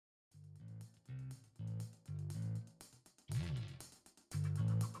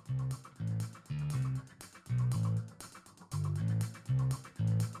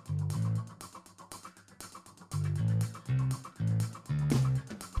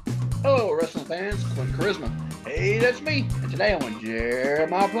fans, Quentin Charisma. Hey, that's me. And today I'm with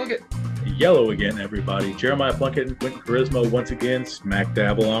Jeremiah Plunkett. Yellow again, everybody. Jeremiah Plunkett and Quentin Charisma once again smack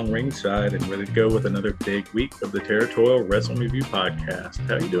dab along ringside and ready to go with another big week of the Territorial Wrestling Review podcast.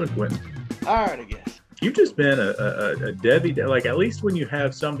 How you doing, Quentin? All right, I guess. You've just been a Debbie. Like, at least when you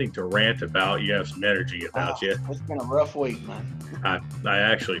have something to rant about, you have some energy about you. It's been a rough week, man. I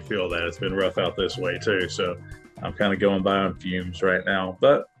actually feel that. It's been rough out this way, too. So I'm kind of going by on fumes right now.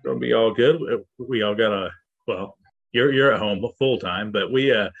 But it'll be all good. We all got you're at home full time, but we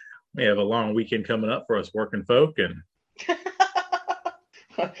have a long weekend coming up for us working folk. And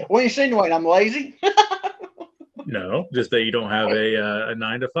what are you insinuating? I'm lazy? No, just that you don't have a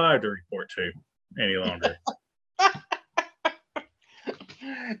 9 to 5 to report to any longer.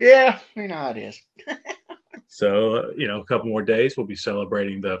 Yeah, you know how it is. So, a couple more days, we'll be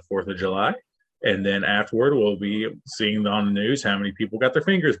celebrating the 4th of July. And then afterward, we'll be seeing on the news how many people got their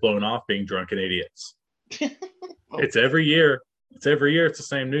fingers blown off being drunken idiots. It's every year. It's the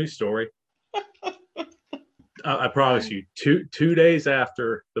same news story. I promise you, two days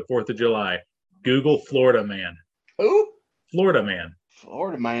after the 4th of July, Google Florida man. Who? Florida man.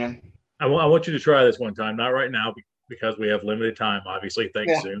 Florida man. I want you to try this one time. Not right now because we have limited time, obviously.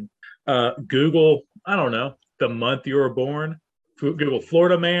 Thanks soon. Google, I don't know, the month you were born. Google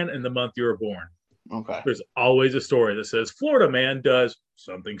Florida man and the month you were born. Okay. There's always a story that says Florida man does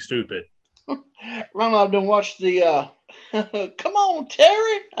something stupid. Ron, I've done watched the Come On,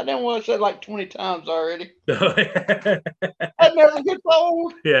 Terry. I done watched that like 20 times already. That never gets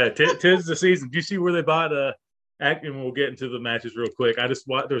old. Yeah, tis the season. Do you see where they bought and we'll get into the matches real quick. I just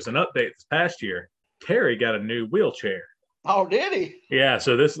watched, there was an update this past year. Terry got a new wheelchair. Oh, did he? Yeah,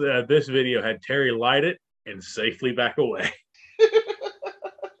 so this video had Terry light it and safely back away.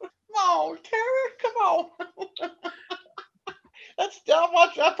 No, Terry, come on. That's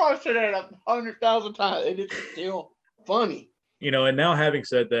I probably said that 100,000 times, and it's still funny. And now having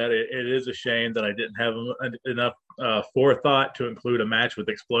said that, it is a shame that I didn't have enough forethought to include a match with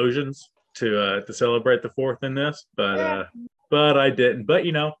explosions to celebrate the 4th in this, but I didn't. But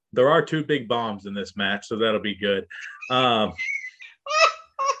there are 2 big bombs in this match, so that'll be good.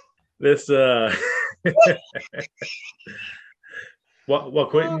 While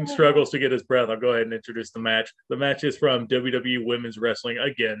Quentin struggles to get his breath, I'll go ahead and introduce the match. The match is from WWE Women's Wrestling.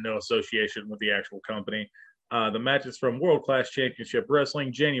 Again, no association with the actual company. The match is from World Class Championship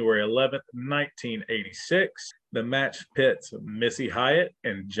Wrestling, January 11th, 1986. The match pits Missy Hyatt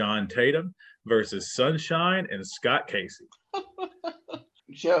and John Tatum versus Sunshine and Scott Casey.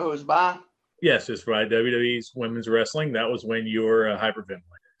 You show who was by? Yes, it's by WWE's Women's Wrestling. That was when you were hyperventilating.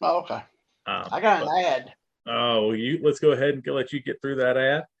 Oh, okay. I got an ad. Oh, let's go ahead and let you get through that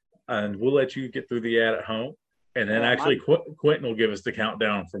ad, and we'll let you get through the ad at home. And then Quentin will give us the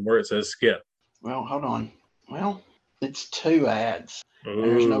countdown from where it says skip. Well, hold on. Well, it's 2 ads. Ooh.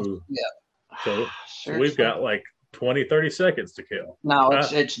 There's no skip. So we've got like 20, 30 seconds to kill. No,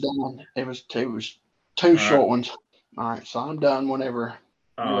 it's done. It was 2 short ones. All right, so I'm done whenever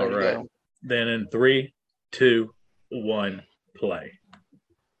you're ready to go. Then in 3, 2, 1, play.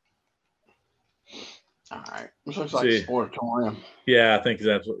 All right. This looks like a sportatorium. Yeah, I think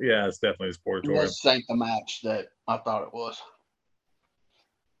it's definitely a sportatorium. This ain't the match that I thought it was.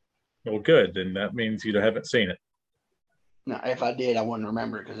 Well, good. Then that means you haven't seen it. No, if I did, I wouldn't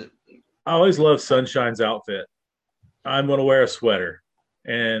remember because I always love Sunshine's outfit. I'm going to wear a sweater,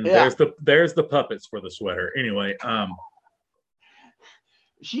 and there's the puppets for the sweater. Anyway,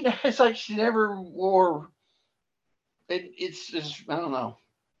 it's like she never wore. It's I don't know.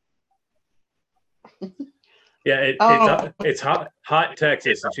 Yeah, it's hot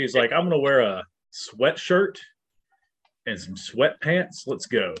Texas, and she's like, I'm gonna wear a sweatshirt and some sweatpants. Let's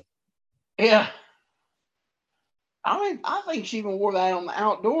go. Yeah, I think she even wore that on the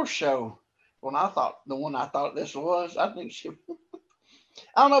outdoor show. The one I thought this was, I think she.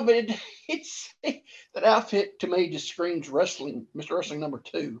 I don't know, but it's that outfit to me just screams wrestling. Mr. Wrestling number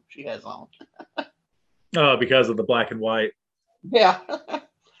 2 she has on. Oh, because of the black and white. Yeah.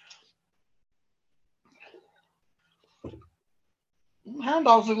 Hound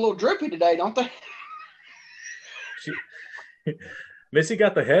dogs look a little drippy today, don't they? Missy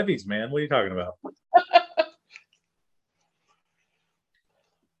got the heavies, man. What are you talking about?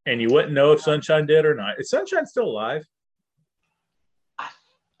 And you wouldn't know if Sunshine did or not. Is Sunshine still alive?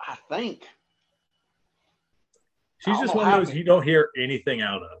 I think. She's just one of those you don't hear anything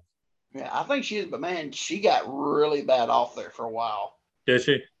out of. Yeah, I think she is, but man, she got really bad off there for a while. Did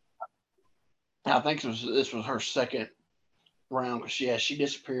she? I think this was her second round because she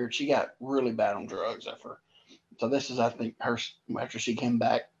disappeared. She got really bad on drugs after. So this is, I think, her after she came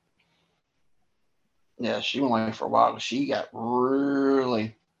back. Yeah, she went away for a while. She got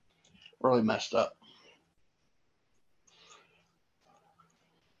really, really messed up.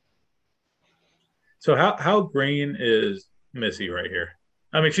 So how green is Missy right here?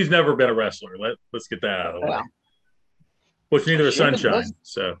 I mean, she's never been a wrestler. Let's get that out of the way. Yeah. Which neither is She hadn't been Sunshine. business.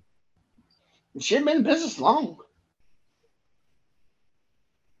 So She hadn't been in business long.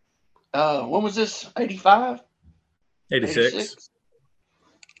 When was this? 85? 86.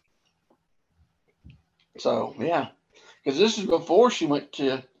 So, yeah. Because this is before she went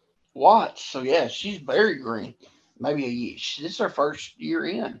to Watts. So, yeah, she's very green. Maybe a year. This is her first year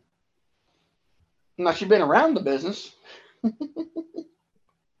in. Now, she's been around the business.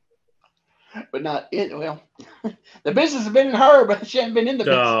 But not in, well, the business has been in her, but she hasn't been in the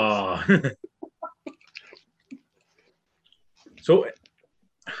business. So,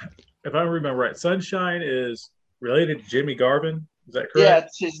 if I remember right, Sunshine is related to Jimmy Garvin. Is that correct? Yeah,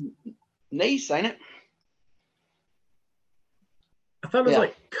 it's his niece, ain't it? I thought it was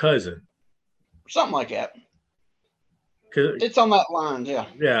like cousin. Something like that. It's on that line, yeah.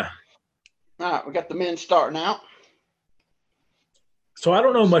 Yeah. All right, we got the men starting out. So I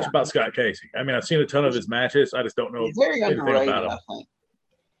don't know much about Scott Casey. I mean, I've seen a ton of his matches. I just don't know He's very anything underrated, about him.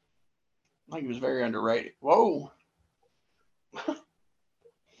 I think he was very underrated. Whoa.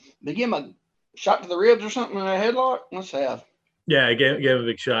 They give him a shot to the ribs or something in a headlock? Let's have. Yeah, I gave him a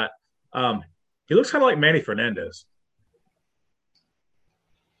big shot. He looks kind of like Manny Fernandez.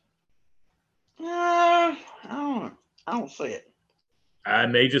 I don't see it. I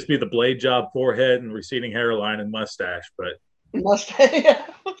may just be the blade job forehead and receding hairline and mustache, but mustache.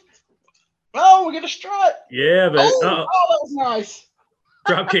 Oh, we get a strut. Yeah, but that was nice.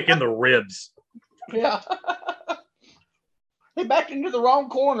 Drop kick in the ribs. Yeah. He backed into the wrong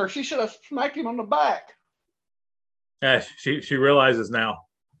corner. She should have smacked him on the back. Yeah, she realizes now.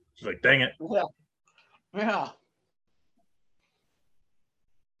 She's like, dang it. Yeah. Yeah.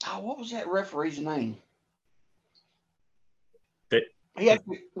 Oh, what was that referee's name?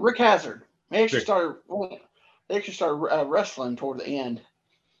 Rick Hazard. They actually started wrestling toward the end.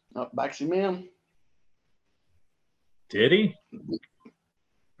 Backs him in. Did he?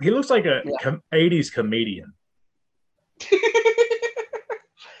 He looks like a 80s comedian.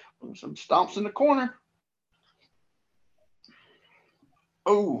 Some stomps in the corner.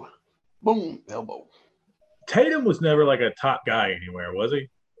 Oh, boom, elbow. Tatum was never like a top guy anywhere, was he?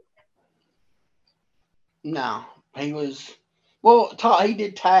 No, he was. Well, he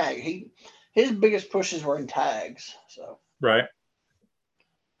did tag. His biggest pushes were in tags. So right.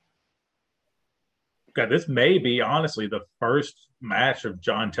 God, this may be honestly the first match of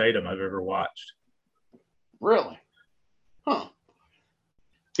John Tatum I've ever watched. Really? Huh.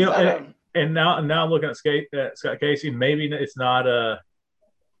 You know, and now I'm looking at Scott Casey. Maybe it's not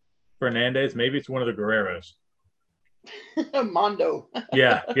Fernandez. Maybe it's one of the Guerreros. Mondo.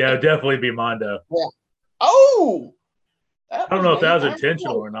 yeah, it'd definitely be Mondo. Yeah. Oh. I don't know if that was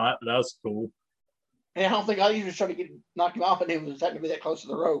intentional or not, but that was cool. Yeah, I don't think I usually try to knock him off, and it was having to be that close to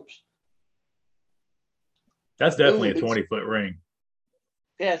the ropes. That's definitely a 20-foot ring.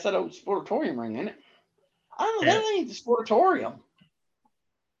 Yeah, it's that old Sportatorium ring, isn't it? I don't know. That ain't the Sportatorium.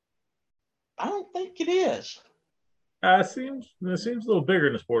 I don't think it is. It seems a little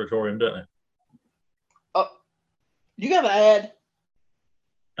bigger than the Sportatorium, doesn't it? You got an ad?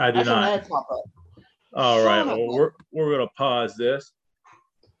 I do not. An ad pop up. All right. Well, we're going to pause this.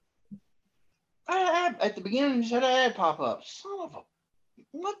 At the beginning, you said an ad pop up. Son of a...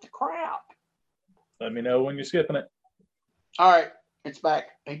 What the crap? Let me know when you're skipping it. All right. It's back.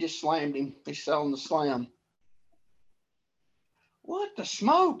 He just slammed him. He's selling the slam. What the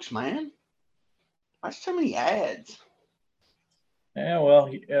smokes, man? That's too many ads. Yeah, well,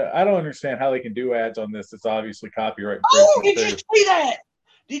 I don't understand how they can do ads on this. It's obviously copyright. Oh, did you see that?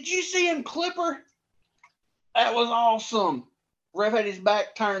 Did you see him clip her? That was awesome. Ref had his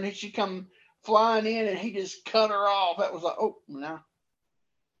back turned and she come flying in and he just cut her off. That was like, oh, now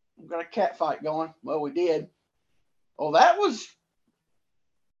we've got a cat fight going. Well, we did. Well, that was.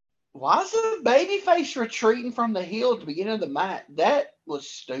 Why is the babyface retreating from the heel at the beginning of the match? That was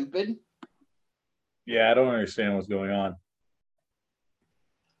stupid. Yeah, I don't understand what's going on.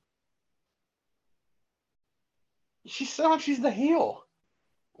 She sounds like she's the heel.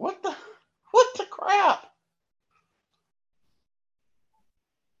 What the crap?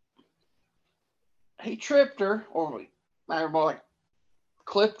 He tripped her, or more like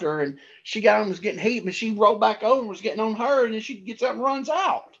clipped her, and she got him, was getting heat, but she rolled back over and was getting on her, and then she gets up and runs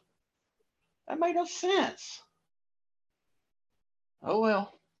out. That made no sense. Oh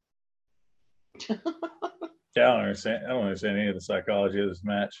well. Yeah, I don't understand any of the psychology of this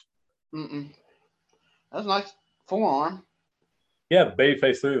match. That's a nice forearm. Yeah, the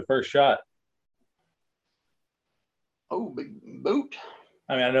babyface threw the first shot. Oh, big boot.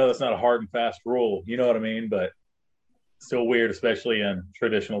 I mean, I know that's not a hard and fast rule. You know what I mean? But still weird, especially in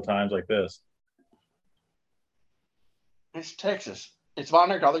traditional times like this. It's Texas. It's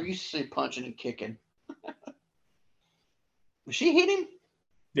Von Erich. They're used to see punching and kicking. Did she hit him?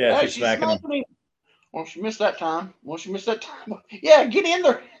 Yeah, Hey, she's smacking him. him. Well, she missed that time. Yeah, get in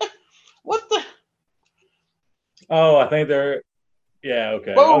there. What the? Oh, I think they're. Yeah,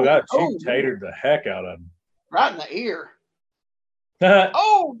 okay. Whoa. Oh, God, she tatered the heck out of him. Right in the ear.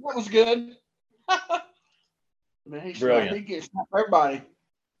 Oh, that was good. Man, Brilliant. He gets everybody.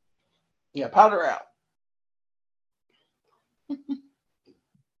 Yeah, powder out.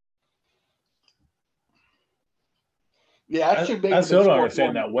 Yeah, that's too big. I still don't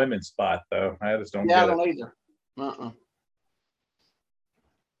understand that women's spot, though. I just don't get it. I don't either.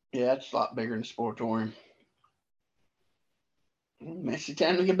 Yeah, it's a lot bigger than the Sportatorium. Messy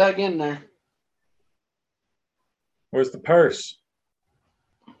time to get back in there. Where's the purse?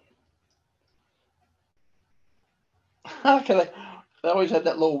 Okay, they always had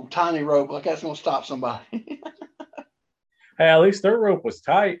that little tiny rope, like that's going to stop somebody. Hey, at least their rope was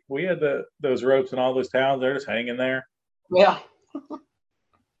tight. We had those ropes in all those towns. They're just hanging there. Yeah.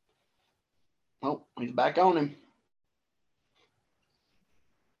 Oh, he's back on him.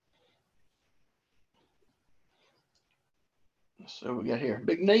 So we got here.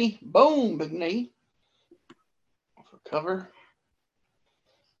 Big knee. Boom, big knee. For cover.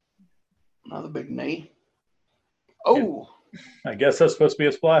 Another big knee. Oh. I guess that's supposed to be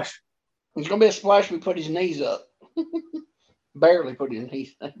a splash. It's going to be a splash. We put his knees up. Barely put his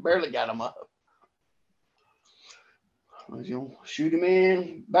knees. Barely got him up. You'll shoot him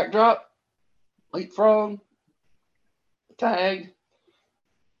in. Backdrop. Leapfrog. Tag.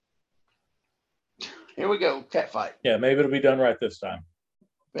 Here we go. Cat fight. Yeah, maybe it'll be done right this time.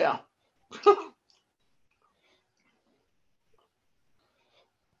 Yeah.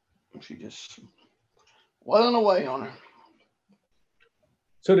 She just wailing away on her.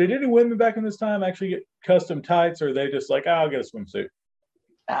 So did any women back in this time actually get custom tights, or are they just like, oh, I'll get a swimsuit?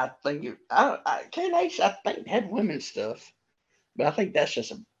 I think KNH, I think, had women's stuff, but I think that's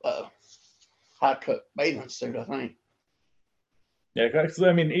just a high cut bathing suit. I think. Yeah, because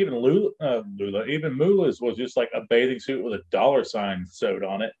I mean, even even Mula's was just like a bathing suit with a $ sewed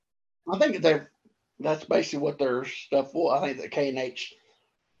on it. I think that's basically what their stuff was. I think that KNH,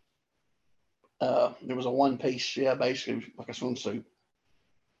 there was a one piece, yeah, basically like a swimsuit.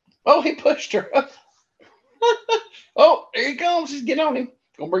 Oh, he pushed her. Oh, here he comes. He's getting on him.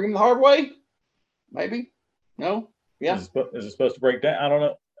 Gonna bring him the hard way? Maybe. No. Yeah. Is it supposed to break down? I don't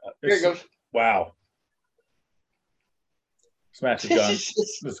know. Here it goes. Wow. Smash the gun.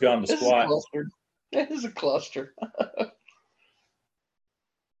 It's gone to squat. This is a cluster.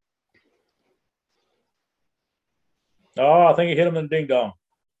 Oh, I think he hit him in the ding dong.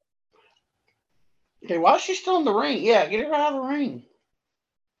 Okay, why is she still in the ring? Yeah, get her out of the ring.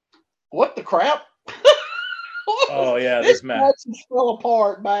 What the crap? Oh yeah, this match fell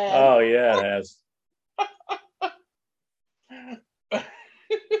apart bad. Oh yeah, it has.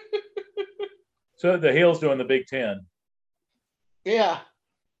 So the heel's doing the Big Ten. Yeah,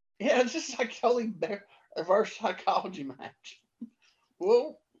 it's just like totally reverse psychology match.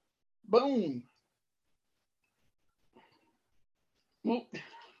 Whoa, boom. Whoa.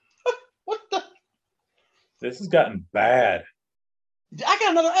 What the? This has gotten bad. I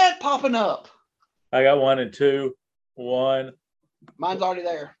got another ad popping up. I got 1 and 2. 1. Mine's already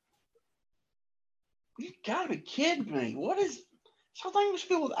there. You gotta be kidding me. What is this whole thing was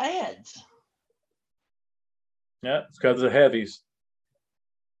filled with ads? Yeah, it's because of heavies.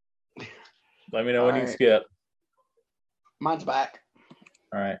 Let me know when you skip. Mine's back.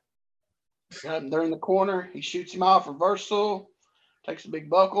 All right. They're in the corner. He shoots him off, reversal. Takes a big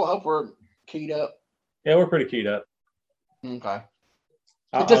buckle. I hope we're keyed up. Yeah, we're pretty keyed up. Okay.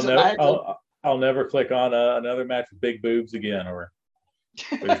 I'll never click on another match with big boobs again, or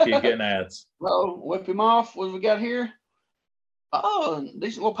we just keep getting ads. Well, whip him off. What do we got here? Oh,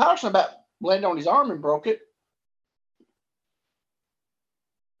 decent little power slam about landed on his arm and broke it.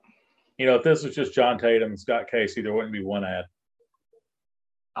 You know, if this was just John Tatum and Scott Casey, there wouldn't be one ad.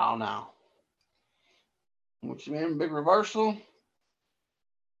 Oh, no. What's your man? Big reversal.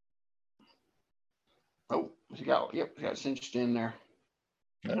 Oh, he got cinched in there.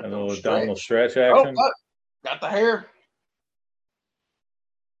 A little abdominal stretch action. Oh, got the hair.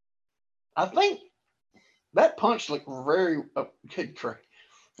 I think that punch looked very good.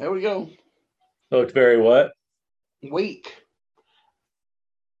 There we go. Looked very what? Weak.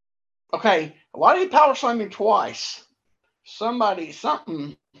 Oh, Okay, why did he power slam him twice?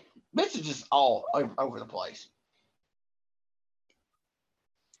 Something. This is just all over the place.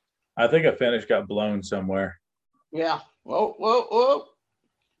 I think a finish got blown somewhere. Yeah. Whoa.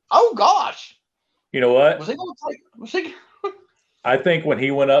 Oh, gosh. You know what? Was he going to take? Was he? I think when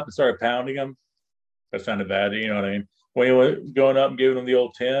he went up and started pounding him, that sounded bad. You know what I mean? When he was going up and giving him the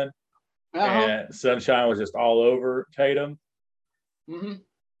old 10, and Sunshine was just all over Tatum. Mm-hmm.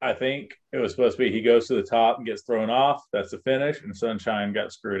 I think it was supposed to be he goes to the top and gets thrown off. That's the finish, and Sunshine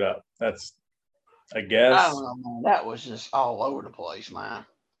got screwed up. That's, I guess. I don't know, man. That was just all over the place, man.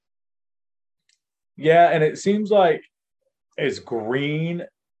 Yeah, and it seems like as green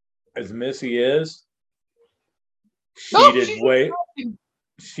as Missy is, she did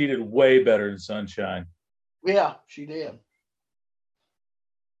way better than Sunshine. Yeah, she did.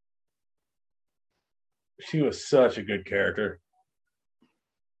 She was such a good character.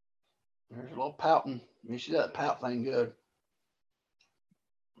 There's a little pouting. You see that pout thing good.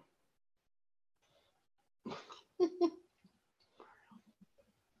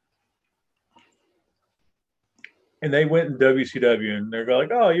 And they went in WCW and they're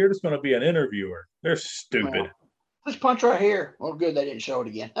like, oh, you're just going to be an interviewer. They're stupid. Well, this punch right here. Well, good they didn't show it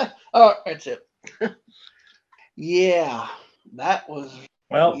again. Oh, that's it. Yeah, that was.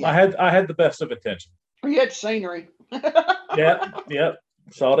 Well, yeah. I had the best of intention. You had scenery. Yep.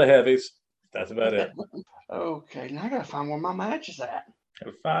 Saw the heavies. That's about it. Okay, now I gotta find where my match is at.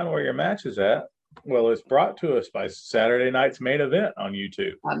 Gotta find where your match is at. Well, it's brought to us by Saturday Night's Main Event on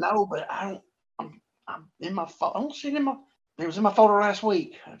YouTube. I know, but I don't. I'm in my phone. I don't see it in my. It was in my folder last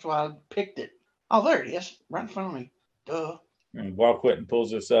week. That's why I picked it. Oh, there it is, right in front of me. Duh. And while Quentin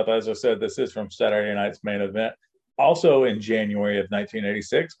pulls this up, as I said, this is from Saturday Night's Main Event, also in January of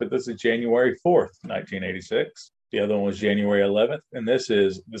 1986, but this is January 4th, 1986. The other one was January 11th, and this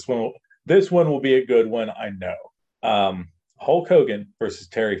one. This one will be a good one, I know. Hulk Hogan versus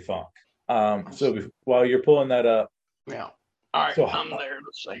Terry Funk. So while you're pulling that up. Yeah. All right, so, I'm there.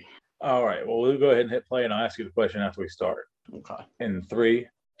 Let's see. All right. Well, we'll go ahead and hit play, and I'll ask you the question after we start. Okay. In 3,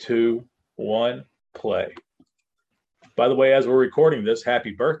 2, 1, play. By the way, as we're recording this,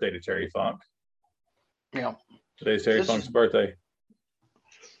 happy birthday to Terry Funk. Yeah. Today's Terry Funk's birthday.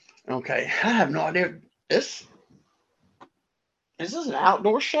 Okay. I have no idea. Is this an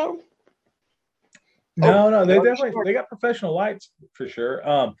outdoor show? No, they got professional lights for sure.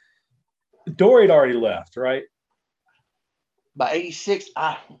 Dory had already left, right? By 86,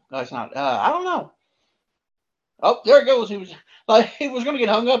 that's not. I don't know. Oh, there it goes. He was going to get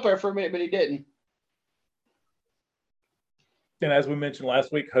hung up there for a minute, but he didn't. And as we mentioned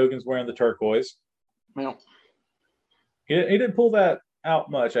last week, Hogan's wearing the turquoise. Yeah. He didn't pull that out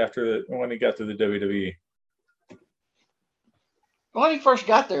much when he got to the WWE. When he first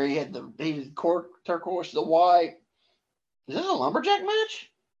got there, he had the turquoise, the white. Is this a lumberjack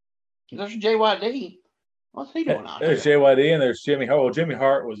match? There's JYD. What's he doing out there? There's JYD and there's Jimmy Hart. Well, Jimmy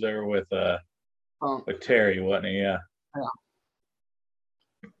Hart was there with Terry, wasn't he? Yeah.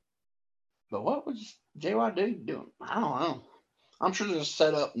 But what was JYD doing? I don't know. I'm sure there's a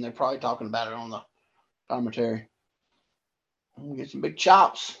setup and they're probably talking about it on the commentary. We'll get some big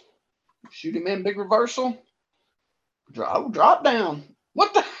chops. Shoot him in, big reversal. Drop down.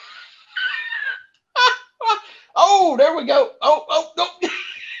 What the? Oh, there we go. Oh, no. He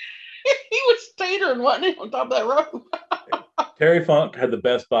was teetering, wasn't he, on top of that rope? Terry Funk had the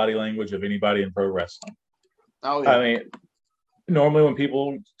best body language of anybody in pro wrestling. Oh, yeah. I mean, normally when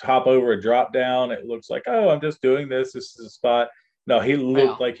people hop over a drop down, it looks like, oh, I'm just doing this. This is a spot. No, he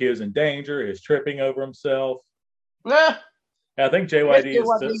looked like he was in danger. He was tripping over himself. Yeah. I think JYD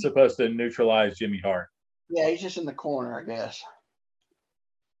is supposed to neutralize Jimmy Hart. Yeah, he's just in the corner, I guess.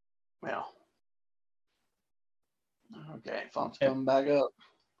 Well. Okay, Funk's coming back up.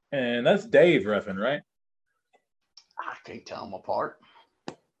 And that's Dave reffing, right? I can't tell them apart.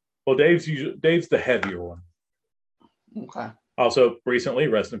 Well, Dave's the heavier one. Okay. Also, recently,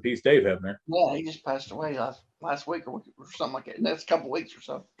 rest in peace, Dave Hebner. Yeah, he just passed away last week or something like that. Next couple weeks or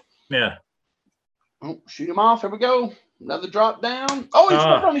so. Yeah. Oh, shoot him off. Here we go. Another drop down. Oh, he's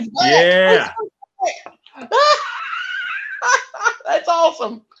put on his back. Yeah. That's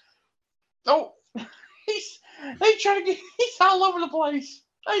awesome. Oh, he's trying to he's all over the place.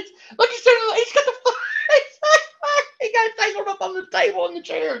 Look, he's got the he got tangled up on the table and the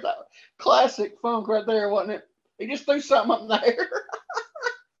chairs. Classic Funk right there, wasn't it? He just threw something up in there.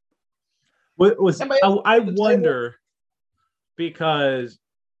 I wonder because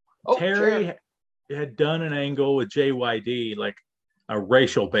Terry had done an angle with JYD, like a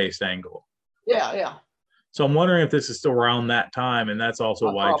racial based angle. Yeah. So I'm wondering if this is still around that time, and that's also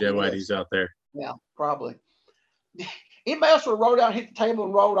why Jay Probably Whitey's is. out there. Yeah, probably. Anybody else would have rolled out, hit the table,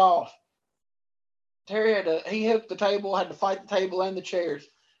 and rolled off. Terry he hit the table, had to fight the table and the chairs.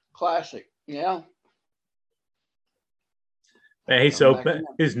 Classic. Yeah. Man, he's so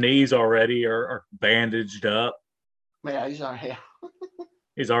his knees already are bandaged up. Yeah, he's on here.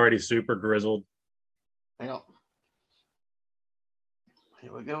 He's already super grizzled. Yeah.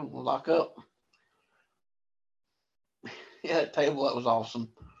 Here we go. We'll lock up. Yeah, that table, that was awesome.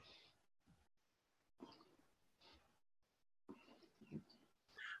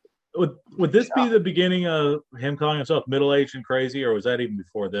 Would this be the beginning of him calling himself middle-aged and crazy, or was that even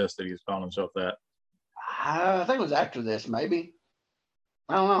before this that he was calling himself that? I think it was after this, maybe.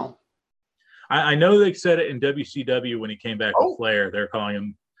 I don't know. I know they said it in WCW when he came back with Flair. They're calling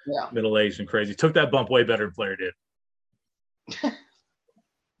him middle-aged and crazy. Took that bump way better than Flair did.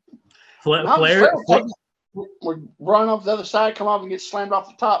 Flair would run off the other side, come off and get slammed off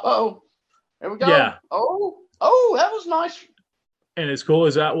the top. Uh-oh. There we go. Yeah. Oh, that was nice. And as cool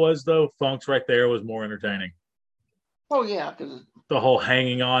as that was, though, Funk's right there was more entertaining. Oh, yeah. Because the whole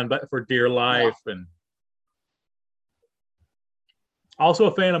hanging on but for dear life. Yeah. And also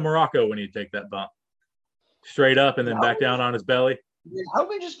a fan of Morocco when he'd take that bump. Straight up and then back down on his belly. How did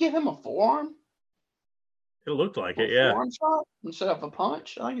we just give him a forearm? It looked like it, yeah. Forearm shot instead of a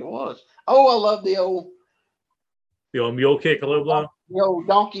punch? I think it was. Oh, I love the old mule kick, a low blow. The old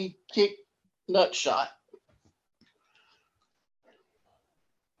donkey kick nut shot.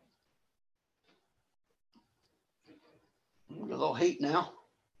 A little heat now.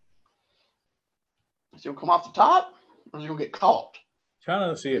 Is he gonna come off the top, or is he gonna get caught?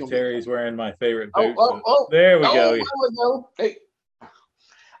 Trying to see if Terry's wearing my favorite boots. There we go. There we go. Hey.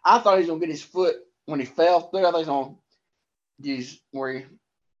 I thought he was gonna get his foot when he fell through. I thought he was gonna use where he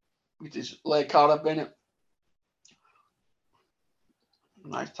gets his leg caught up in it.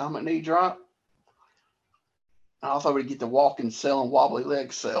 Nice time at knee drop. I thought we'd get the walking cell and wobbly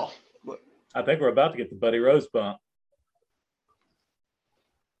leg cell. But I think we're about to get the Buddy Rose bump.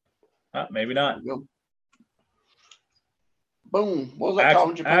 Maybe not. Boom. What was that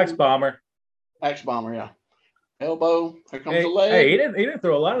called in Japan? Axe bomber. Axe bomber, yeah. Elbow. Here comes the leg. Hey, he didn't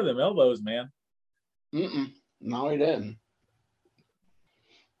throw a lot of them elbows, man. No, he didn't.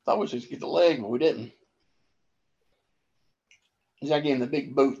 Thought we should get the leg, but we didn't. He's not getting the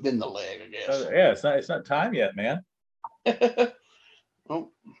big boot, then the leg, I guess. Yeah, it's not time yet, man.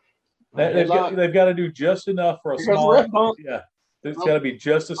 Well, they've got to do just enough for a small. Yeah, there's got to be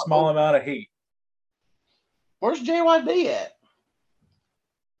just a small amount of heat. Where's JYD at?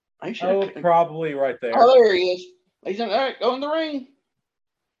 Probably right there. Oh, there he is. He's in there. Go in the ring.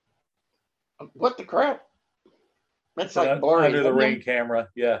 What the crap? That's like blurry. Under the ring camera,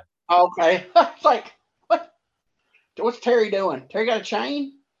 yeah. Okay. It's like, what? What's Terry doing? Terry got a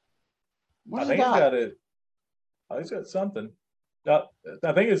chain? I think he's got it. He's got something. I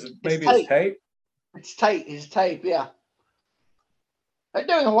think it's maybe his tape. It's tape. His tape, yeah. That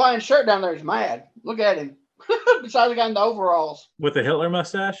dude in the Hawaiian shirt down there is mad. Look at him. Besides the guy in the overalls. With the Hitler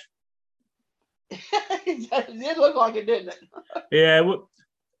mustache? It did look like it, didn't it? Yeah.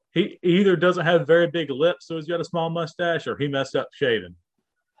 He either doesn't have very big lips, so he's got a small mustache, or he messed up shaving.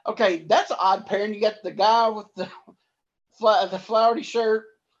 Okay, that's an odd pairing. You got the guy with the flowery shirt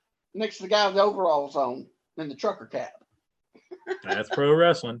next to the guy with the overalls on and the trucker cap. That's pro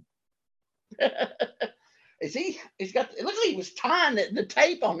wrestling. Is he? He's got. It looks like he was tying the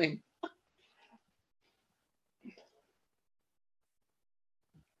tape on him.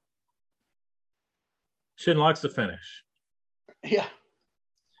 Shin likes to finish. Yeah.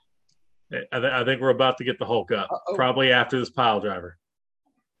 I think we're about to get the Hulk up. Probably after this pile driver.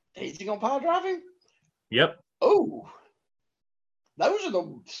 Is he gonna pile drive him? Yep. Oh, those are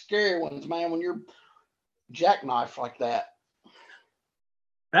the scary ones, man. When you're jackknife like that.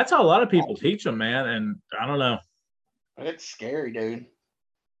 That's how a lot of people teach them, man. And I don't know. It's scary, dude.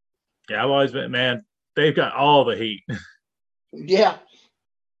 Yeah, I've always been, man. They've got all the heat. Yeah.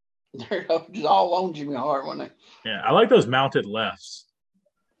 They're just all on Jimmy Hart, weren't they? Yeah, I like those mounted lefts.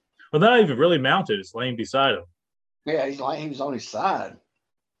 Well, not even really mounted. It's laying beside him. Yeah, he was on his side.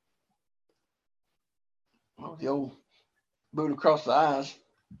 Oh, the old boot across the eyes.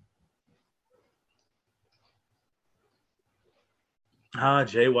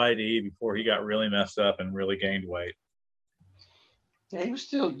 JYD before he got really messed up and really gained weight. Yeah, he was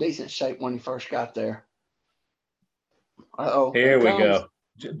still in decent shape when he first got there. Here we go.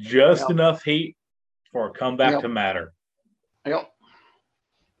 Just enough heat for a comeback to matter. Yep,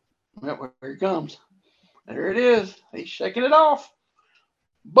 here he comes. There it is. He's shaking it off.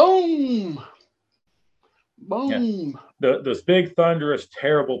 Boom. Boom. Those big, thunderous,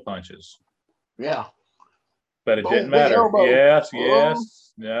 terrible punches. Yeah. But it didn't Boom, big matter. elbow. Yes, Oh.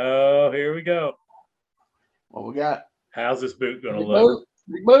 yes. No, here we go. What we got? How's this boot going to Big look? boot.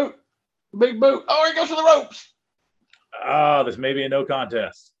 Big boot. Big boot. Oh, he goes to the ropes. Ah, this may be a no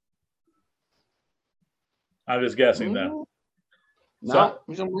contest. I'm just guessing, though. No,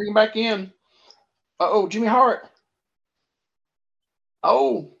 he's going to bring him back in. Uh-oh, Jimmy Hart.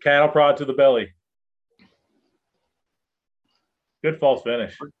 Oh. Cattle prod to the belly. Good false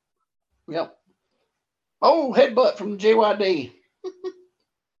finish. Yep. Oh, headbutt from JYD.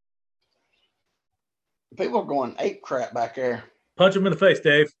 People are going ape crap back there. Punch him in the face,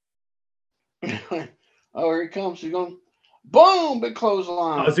 Dave. Oh, here he comes. He's going, boom, big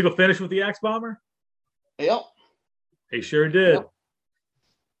clothesline. Oh, is he going to finish with the Axe Bomber? Yep. He sure did. Yep.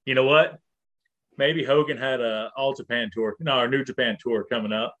 You know what? Maybe Hogan had a All Japan tour, or New Japan tour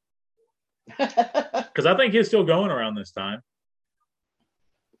coming up. Because I think he's still going around this time.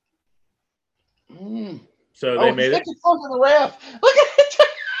 So they made it. The ref. Look at it.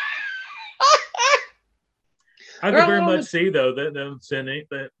 I could very much see, though, that them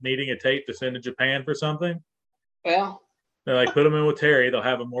needing a tape to send to Japan for something. Yeah. They're like, put him in with Terry. They'll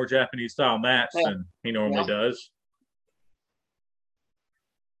have a more Japanese style match than he normally does.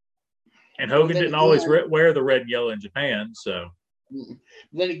 And Hogan didn't always wear the red and yellow in Japan, so.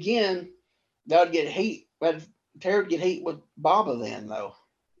 Then again, that would get heat. But Terry would get heat with Baba then, though.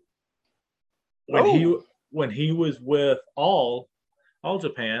 When he was with All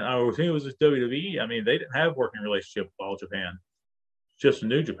Japan, or when he was with WWE, I mean, they didn't have a working relationship with All Japan, just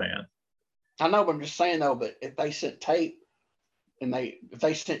New Japan. I know, but I'm just saying though. But if they sent tape, well,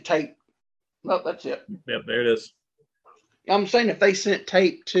 that's it. Yep, there it is. I'm saying if they sent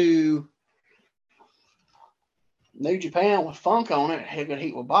tape to New Japan with Funk on it, he could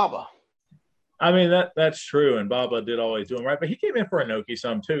heat with Baba. I mean, that's true, and Baba did always do him right, but he came in for Inoki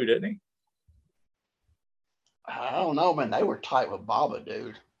some too, didn't he? I don't know, man. They were tight with Baba,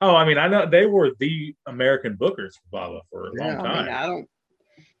 dude. Oh, I mean, I know they were the American bookers for Baba for a long time. I mean,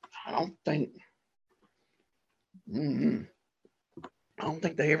 I don't think. I don't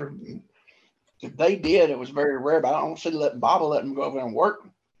think they ever. If they did, it was very rare. But I don't see Baba let them go over and work.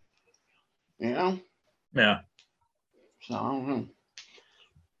 You know. Yeah. So I don't know.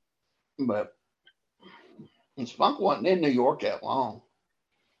 But Spunk wasn't in New York that long.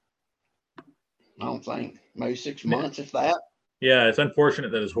 I don't think. Maybe 6 months, if that. Yeah, it's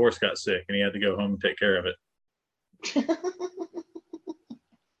unfortunate that his horse got sick and he had to go home and take care of it.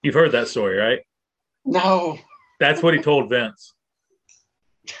 You've heard that story, right? No. That's what he told Vince.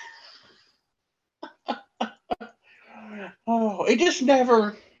 Oh, it just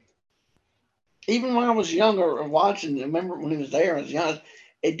never. Even when I was younger and watching, I remember when he was there, I was young.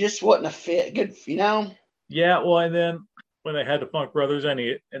 It just wasn't a fit. Good, you know. Yeah, well, and then when they had the Funk Brothers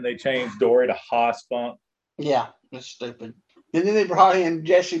and they changed Dory to Haas Funk. Yeah, that's stupid. And then they brought in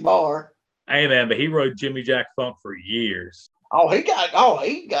Jesse Barr. Hey man, but he rode Jimmy Jack Funk for years. He got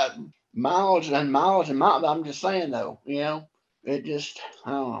miles and miles and miles. I'm just saying though, you know, it just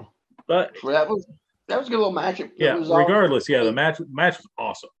I don't know. But that was a good little match. Regardless, the match was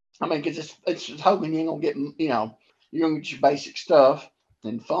awesome. I mean, because it's just Hogan, you ain't gonna get, you know, you're gonna get your basic stuff.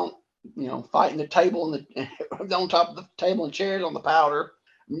 And Funk, you know, fighting the table and the on top of the table and chairs on the powder.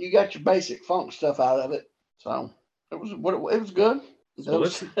 I mean, you got your basic Funk stuff out of it. So it was good. So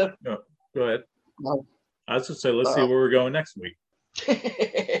go ahead. No. I was just say, let's see where we're going next week.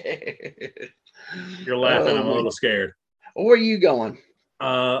 You're laughing. I'm a little scared. Where are you going?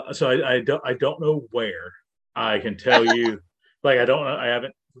 So I don't know where. I can tell you, like I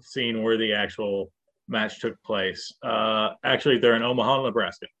haven't seen where the actual match took place. Actually, they're in Omaha,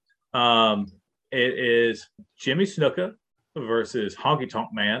 Nebraska. It is Jimmy Snuka versus Honky Tonk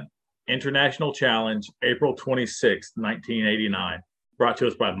Man International Challenge, April 26th, 1989. Brought to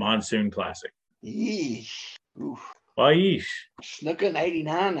us by Monsoon Classic. Yeesh. Oof. Well, yeesh. Snuka in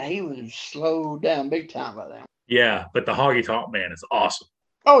 89, he was slowed down big time by then. Yeah, but the Honky Tonk Man is awesome.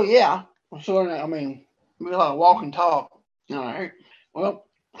 Oh, yeah. So, I mean, a lot of walk and talk. All right. Well,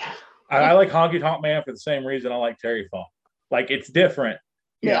 I like Honky Tonk Man for the same reason I like Terry Funk. Like, it's different,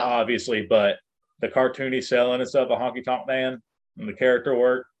 obviously, but the cartoony selling and stuff of Honky Tonk Man and the character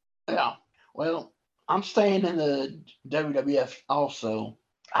work. Yeah. Well, I'm staying in the WWF also.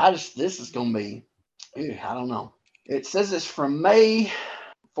 This is going to be, I don't know. It says it's from May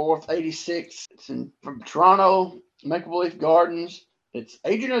 4th, 86. It's from Toronto, Make-A-Believe Gardens. It's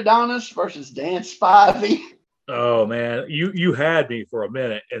Adrian Adonis versus Dan Spivey. Oh, man. You had me for a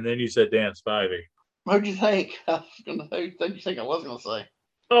minute, and then you said Dan Spivey. What'd you think? Who'd you think I was going to say?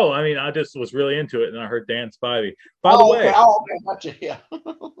 Oh, I mean, I just was really into it, and I heard Dan Spivey. By the way, gotcha. Yeah.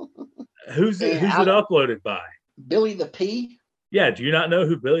 who's it uploaded by? Billy the P. Yeah, do you not know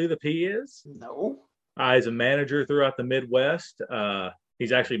who Billy the P is? No. He's a manager throughout the Midwest.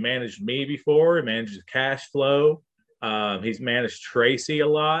 He's actually managed me before. He manages Cash Flow. He's managed Tracy a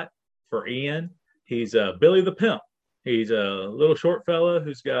lot for Ian. He's Billy the Pimp. He's a little short fella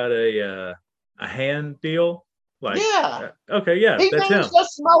who's got a hand deal. Like, yeah. Okay, yeah, he that's him.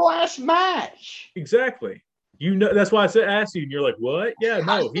 That's my last match. Exactly. You know, that's why I asked you, and you're like, "What?" Yeah,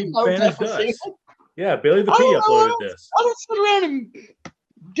 no, he managed us. Yeah, Billy the P uploaded this. I don't sit around and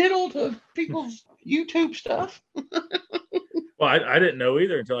diddle to people's YouTube stuff. Well, I didn't know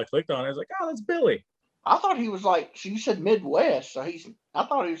either until I clicked on it. I was like, "Oh, that's Billy." I thought he was like, so you said Midwest, so I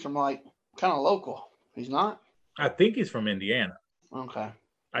thought he was from like kind of local. He's not? I think he's from Indiana. Okay.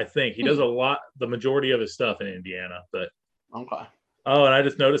 I think he does the majority of his stuff in Indiana, but okay. Oh, and I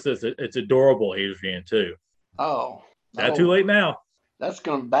just noticed this. It's adorable, Adrian, too. Oh. Not too late now. That's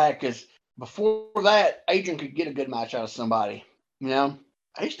going back because before that, Adrian could get a good match out of somebody. You know,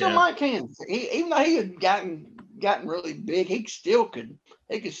 he still might can. Even though he had gotten really big, he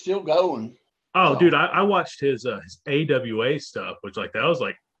could still go and. Oh, dude, I watched his AWA stuff, which that was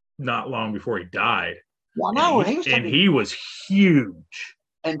not long before he died. Well, no, he was huge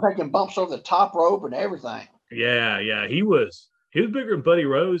and taking bumps over the top rope and everything. Yeah, he was bigger than Buddy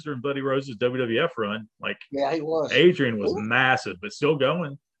Rose during Buddy Rose's WWF run. Yeah, he was. Adrian was massive, but still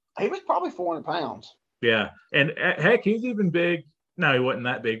going. He was probably 400 pounds. Yeah, and heck, he's even big. No, he wasn't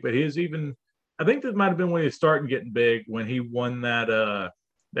that big, but he was even. I think that might have been when he was starting getting big when he won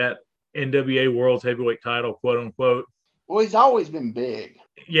that NWA World's Heavyweight title, quote unquote. Well, he's always been big.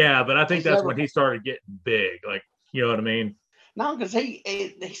 Yeah, but I think that's when he started getting big. You know what I mean? No, because he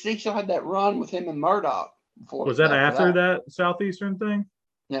still had that run with him and Murdoch. Was that after that Southeastern thing?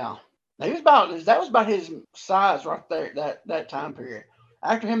 Yeah, that was about his size right there. That time period.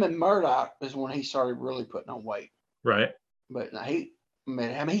 After him and Murdoch is when he started really putting on weight. Right. But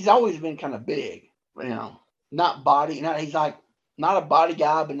he's always been kind of big. You know, not body. He's not a body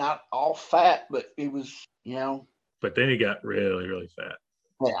guy, but not all fat. But he was, you know. But then he got really, really fat.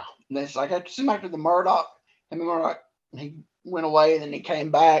 Yeah, and it's after the Murdoch, he went away, and then he came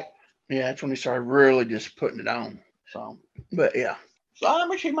back. Yeah, that's when he started really just putting it on. So, but yeah, so I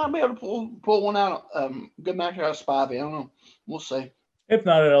wish he might be able to pull one out. Good match out of Spivey. I don't know. We'll see. If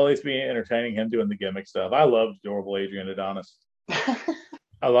not, it'll at least be entertaining him doing the gimmick stuff. I loved adorable Adrian Adonis.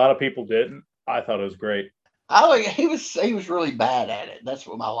 A lot of people didn't. I thought it was great. He was really bad at it. That's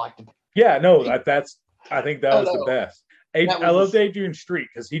what I liked. Yeah, no, I think that was the best. I loved Adrian Street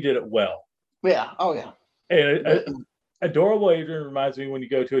because he did it well. Yeah. Oh yeah. And adorable Adrian reminds me when you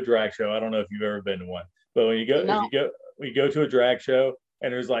go to a drag show. I don't know if you've ever been to one, but when you go to a drag show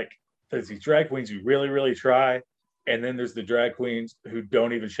and there's these drag queens who really, really try, and then there's the drag queens who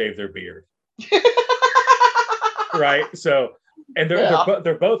don't even shave their beard. Right. So, and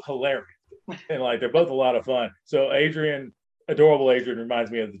they're both hilarious and they're both a lot of fun. So adorable Adrian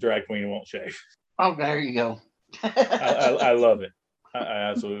reminds me of the drag queen who won't shave. Oh, there you go. I love it. I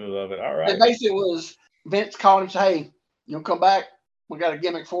absolutely love it. All right. It basically was Vince called him and said, "Hey, you'll come back. We got a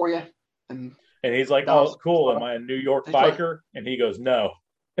gimmick for you." And he's like, "Oh, cool. Am I a New York biker?" And he goes, "No,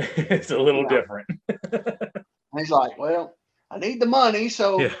 it's a little different." And he's like, "Well, I need the money,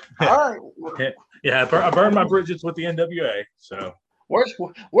 so all right." Yeah, I burned my bridges with the NWA. So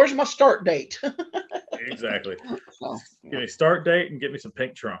where's my start date? Exactly. So, give me a start date and get me some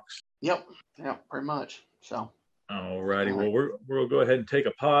pink trunks. Yep, pretty much. So. All righty. Well, we'll go ahead and take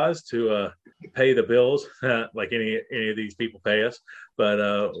a pause to pay the bills, like any of these people pay us. But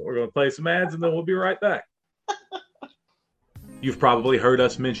we're going to play some ads, and then we'll be right back. You've probably heard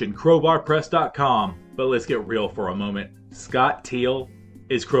us mention crowbarpress.com, but let's get real for a moment. Scott Teal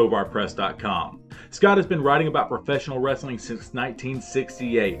is crowbarpress.com. Scott has been writing about professional wrestling since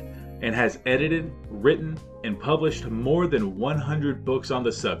 1968 and has edited, written, and published more than 100 books on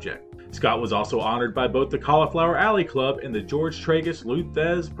the subject. Scott was also honored by both the Cauliflower Alley Club and the George Tragus Lou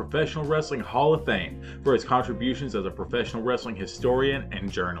Thez Professional Wrestling Hall of Fame for his contributions as a professional wrestling historian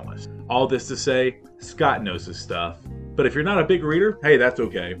and journalist. All this to say, Scott knows his stuff. But if you're not a big reader, hey, that's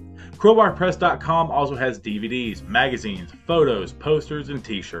okay. CrowbarPress.com also has DVDs, magazines, photos, posters, and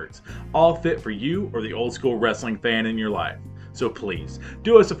t-shirts, all fit for you or the old school wrestling fan in your life. So please,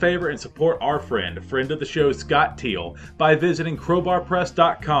 do us a favor and support our friend of the show, Scott Teal, by visiting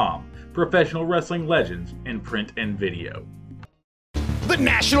crowbarpress.com. Professional wrestling legends in print and video. The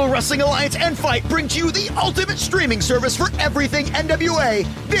National Wrestling Alliance and Fight brings you the ultimate streaming service for everything NWA.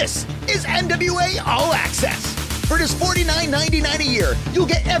 This is NWA All Access. For just $49.99 a year, you'll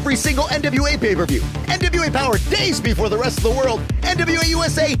get every single NWA pay-per-view, NWA Power days before the rest of the world, NWA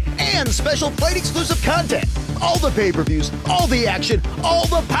USA, and special fight-exclusive content. All the pay-per-views, all the action, all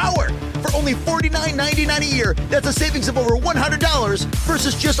the power. For only $49.99 a year, that's a savings of over $100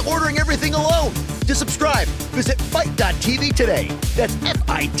 versus just ordering everything alone. To subscribe, visit FITE.tv today. That's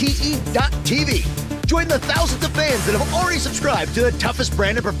FITE.tv. Join the thousands of fans that have already subscribed to the toughest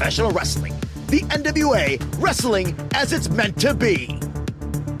brand of professional wrestling. The NWA, wrestling as it's meant to be.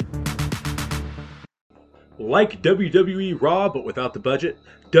 Like WWE Raw, but without the budget,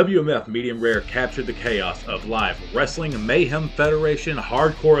 WMF Medium Rare captured the chaos of live Wrestling Mayhem Federation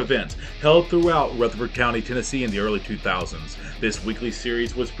hardcore events held throughout Rutherford County, Tennessee in the early 2000s. This weekly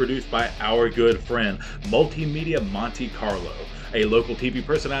series was produced by our good friend, Multimedia Monte Carlo, a local TV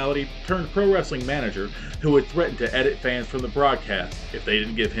personality turned pro wrestling manager who would threaten to edit fans from the broadcast if they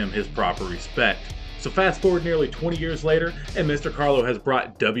didn't give him his proper respect. So fast forward nearly 20 years later, and Mr. Carlo has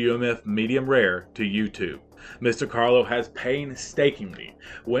brought WMF Medium Rare to YouTube. Mr. Carlo has painstakingly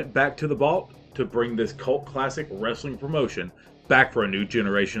went back to the vault to bring this cult classic wrestling promotion back for a new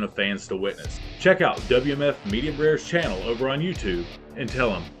generation of fans to witness. Check out WMF Medium Rare's channel over on YouTube and tell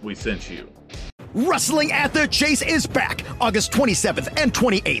them we sent you. Wrestling at the Chase is back August 27th and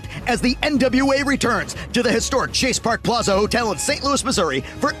 28th as the NWA returns to the historic Chase Park Plaza Hotel in St. Louis, Missouri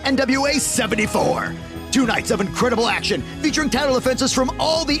for NWA 74. 2 nights of incredible action featuring title defenses from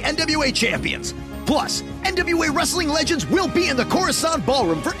all the NWA champions. Plus, NWA wrestling legends will be in the Coruscant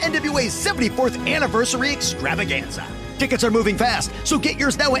Ballroom for NWA's 74th anniversary extravaganza. Tickets are moving fast, so get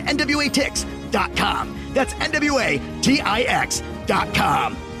yours now at NWATix.com. That's NWATix.com.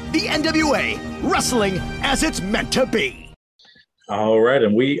 The NWA, wrestling as it's meant to be. All right,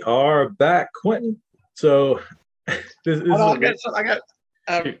 and we are back, Quentin. So, I'm going to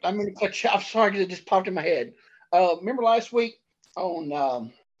cut you. I'm sorry because it just popped in my head. Remember last week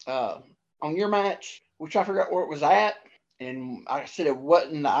on your match, which I forgot where it was at, and I said it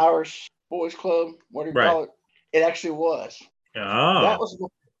wasn't the Irish Boys Club, whatever you call it. It actually was. Oh. That was,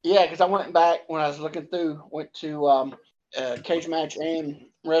 because I went back when I was looking through, went to Cage Match and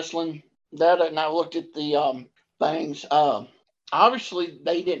Wrestling Data, and I looked at the things. Obviously,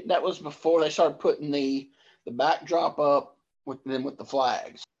 they didn't. That was before they started putting the backdrop up with the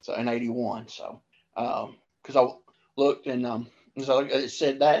flags. So in '81. So because I looked and it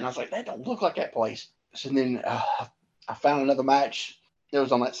said that, and I was like, that don't look like that place. So then I found another match that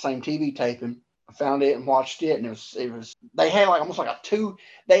was on that same TV taping. I found it and watched it, and it was they had like almost like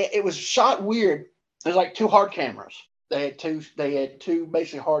it was shot weird. It was like 2 hard cameras. They had two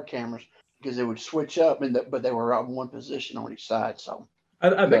basically hard cameras because they would switch up, but they were on one position on each side. So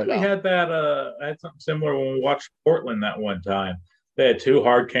I think we had that. I had something similar when we watched Portland that one time. They had 2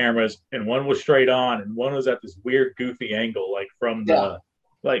 hard cameras, and one was straight on, and one was at this weird, goofy angle, like from I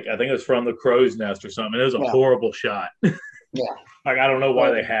think it was from the Crow's Nest or something. It was a horrible shot. Yeah, like I don't know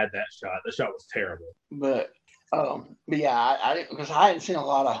why they had that shot. The shot was terrible. But yeah, I didn't, because I hadn't seen a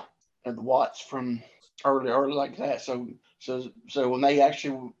lot of the Watts from early like that. So when they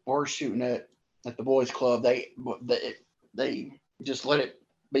actually were shooting at the Boys Club, they just let it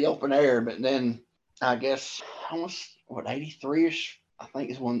be open air. But then I guess almost 83ish, I think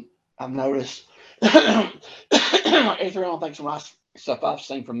is when I've noticed. 83, I don't think some nice stuff I've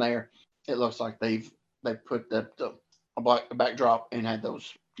seen from there. It looks like they put the backdrop and had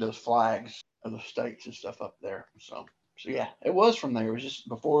those flags of the states and stuff up there. So yeah, it was from there. It was just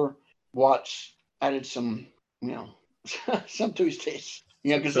before Watts added some, some to his taste.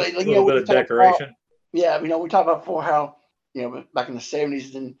 Because a little bit of decoration. We talked about before how, back in the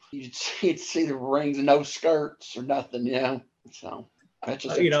 70s, then you'd see the rings and no skirts or nothing, So that's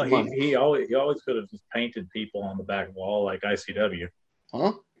just he always could have just painted people on the back wall like ICW.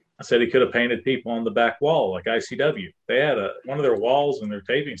 Huh? I said he could have painted people on the back wall like ICW. They had one of their walls in their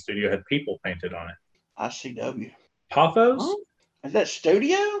taping studio had people painted on it. ICW. Pathos? Huh? Is that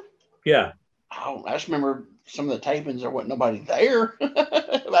studio? Yeah. Oh, I just remember some of the tapings there wasn't nobody there.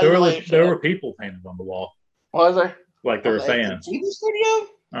 there were people painted on the wall. Was there? Like there were fans. TV studio?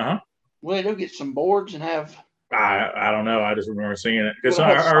 Uh-huh. Well, they'll get some boards and have. I don't know. I just remember seeing it because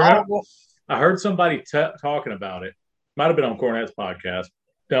I heard somebody talking about it. Might have been on Cornette's podcast.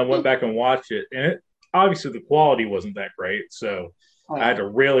 Then I went back and watched it, and obviously the quality wasn't that great. So I had to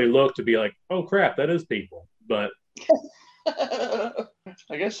really look to be like, oh crap, that is people. But I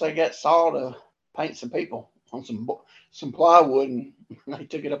guess they got Saw to paint some people on some plywood, and they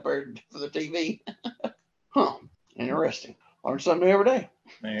took it up there for the TV. Huh. Interesting. Learn something new every day.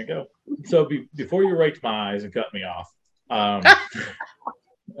 There you go. So before you raked my eyes and cut me off,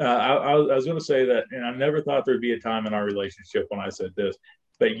 I was going to say that, and I never thought there'd be a time in our relationship when I said this,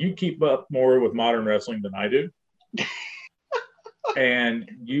 but you keep up more with modern wrestling than I do. And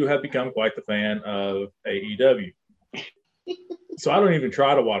you have become quite the fan of AEW. So I don't even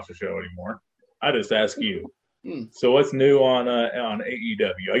try to watch the show anymore. I just ask you. So what's new on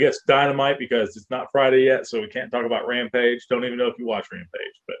AEW? I guess Dynamite, because it's not Friday yet, so we can't talk about Rampage. Don't even know if you watch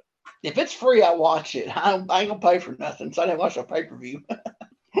Rampage, but if it's free, I watch it. I ain't gonna pay for nothing, so I didn't watch a pay-per-view.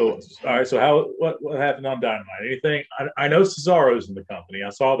 Cool. All right. So what happened on Dynamite? Anything? I know Cesaro's in the company. I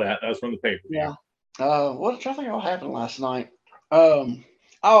saw that. That was from the pay-per-view. Yeah. What I think what happened last night?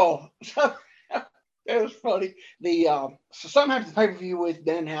 So it was funny. So something happened to the pay-per-view with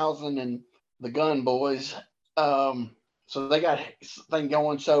Danhausen and the Gun Boys. So they got thing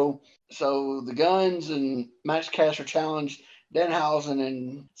going. So the Guns and Max Caster challenged Danhausen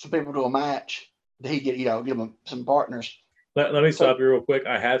and some people to a match. He give them some partners. Let me stop you real quick.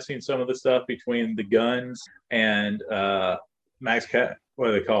 I have seen some of the stuff between the Guns and Max Cat. What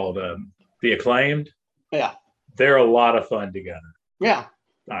are they called? The Acclaimed. Yeah, they're a lot of fun together. Yeah.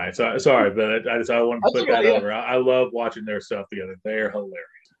 All right. So sorry, but I wanted to put that over. I love watching their stuff together. They're hilarious.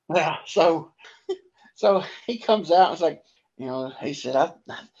 Yeah. So he comes out and it's like, he said,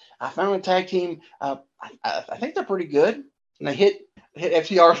 I found a tag team. I think they're pretty good. And they hit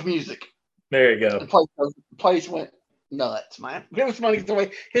FTR's music. There you go. The place went nuts, man. It was funny the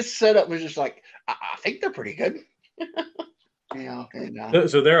way his setup was just like, I think they're pretty good. So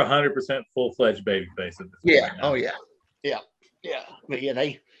they're 100% full-fledged babyface at this point. Right now. Oh yeah. Yeah. But yeah,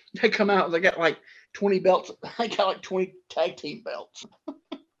 they come out, they got like 20 belts. They got like 20 tag team belts.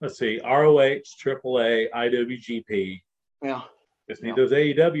 Let's see. ROH, AAA, IWGP. Yeah. Just need those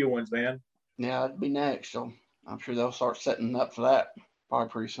AEW ones, man. Yeah, that'd be next. So I'm sure they'll start setting up for that probably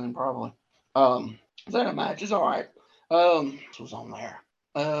pretty soon, probably. That match is all right. What was on there?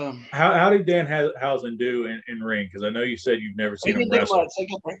 How did Danhausen do in ring? Because I know you said you've never seen him wrestle.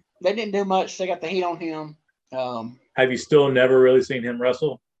 They didn't do much. They got the heat on him. Have you still never really seen him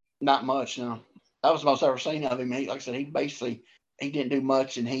wrestle? Not much, no. That was the most I've ever seen of him. Like I said, he didn't do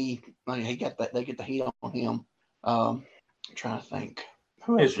much, and he got that. They get the heat on him. I'm trying to think.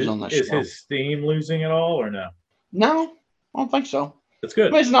 Who else was on that show? Is his steam losing at all, or no? No, I don't think so. That's good.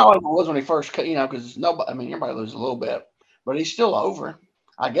 I mean, it's not like it was when he first cut, because nobody. I mean, everybody loses a little bit, but he's still over.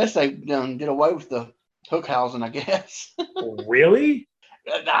 I guess they did away with the Hookhausen. I guess. Really?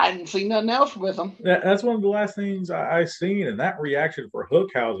 I didn't see nothing else with him. That's one of the last things I seen, and that reaction for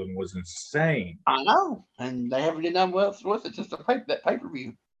Hookhausen was insane. I know, and they haven't done nothing else with it, just that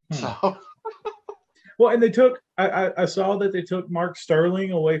pay-per-view. So. Well, and they took. I saw that they took Mark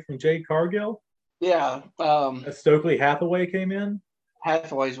Sterling away from Jade Cargill. Yeah. Stokely Hathaway came in.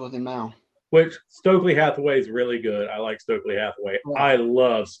 Hathaway's with him now. Which Stokely Hathaway is really good. I like Stokely Hathaway. Yeah. I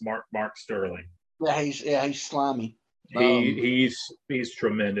love smart Mark Sterling. Yeah, he's slimy. He's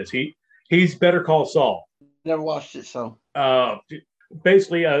tremendous. He's Better Call Saul. Never watched it, so.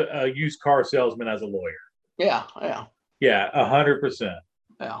 Basically a used car salesman as a lawyer. Yeah. Yeah, 100%.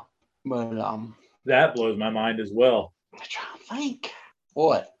 Yeah, but that blows my mind as well. I'm trying to think.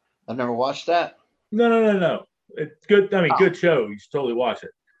 What? I've never watched that. No. It's good. I mean, good show. You should totally watch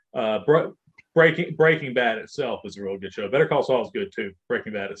it. Breaking Bad itself is a real good show. Better Call Saul is good too.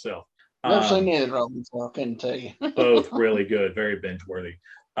 Breaking Bad itself. Never seen either of them, so I couldn't tell you. Both really good, very binge worthy.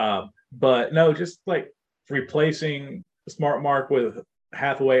 But no, just like replacing Smart Mark with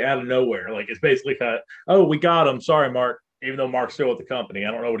Hathaway out of nowhere. Like it's basically oh, we got him. Sorry, Mark. Even though Mark's still with the company,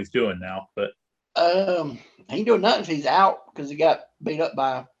 I don't know what he's doing now. But he ain't doing nothing if he's out because he got beat up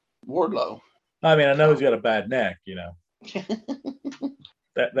by Wardlow. I mean, I know he's got a bad neck,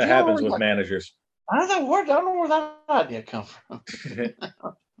 That happens with managers. I don't know where that idea come from.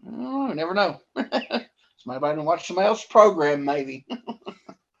 I never know. Somebody didn't watch somebody else's program, maybe.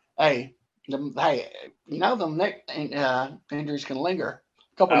 Hey, them neck injuries can linger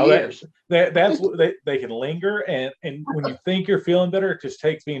a couple of years. That's they can linger, and when you think you're feeling better, it just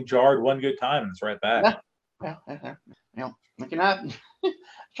takes being jarred one good time, and it's right back. Yeah. Looking at. I'm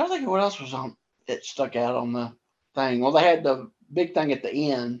trying to think of what else was on. It stuck out on the thing. Well, they had the big thing at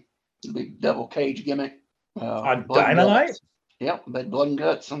the end, the big double cage gimmick. On Dynamite? Yep, they had blood and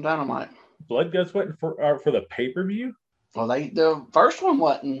guts on Dynamite. Blood guts wasn't for the pay-per-view? Well, the first one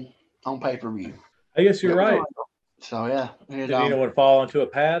wasn't on pay-per-view. I guess you're right. So, yeah. Did anyone fall into a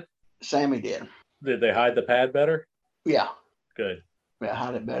pad? Sammy did. Did they hide the pad better? Yeah. Good. Yeah,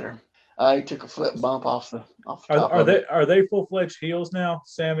 hide it better. He took a flip bump off the top Are they full-fledged heels now,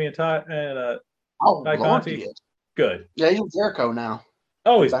 Sammy and Ty Conti? Good. Yeah, he's with Jericho now.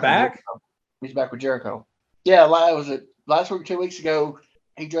 Oh, he's back? He's back with Jericho. Yeah, was it last week, 2 weeks ago?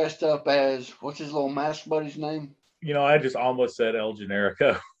 he dressed up as, what's his little mask buddy's name? I just almost said El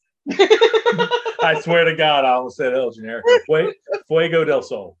Generico. I swear to God, I almost said El Generico. Fuego del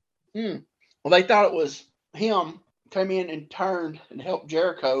Sol. Well, they thought it was him, came in and turned and helped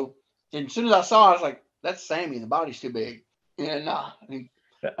Jericho. And as soon as I saw it, I was like, that's Sammy. The body's too big. And the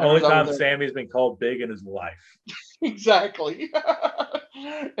only time Sammy's been called big in his life. Exactly.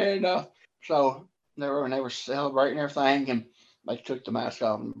 And so they were celebrating everything, and they took the mask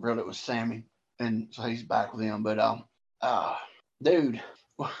off and realized it was Sammy. And so he's back with him. But dude,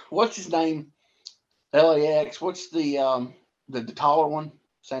 what's his name? LAX. What's the taller one?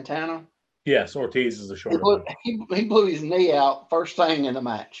 Santana? Yes, Ortiz is the shorter one. He blew his knee out first thing in the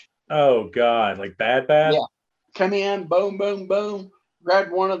match. Oh God, like bad? Yeah. Come in, boom, boom, boom.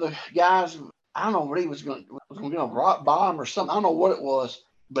 Grabbed one of the guys. I don't know what he was going to rock bottom or something. I don't know what it was.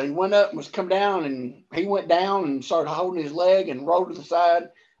 But he went up and was come down, and he went down and started holding his leg and rolled to the side,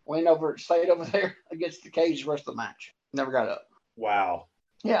 stayed over there against the cage the rest of the match. Never got up. Wow.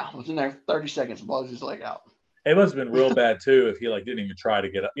 Yeah, was in there 30 seconds, blows his leg out. It must have been real bad too if he didn't even try to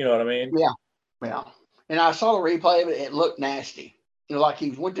get up. You know what I mean? Yeah. And I saw the replay of it. It looked nasty. Like he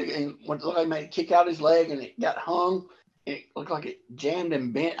went like made it kick out his leg and it got hung. It looked like it jammed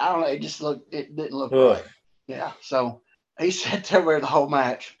and bent. I don't know. It didn't look right. Yeah. So he sat there the whole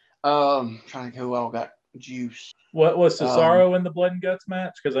match. Trying to think who all got juice. What was Cesaro in the Blood and Guts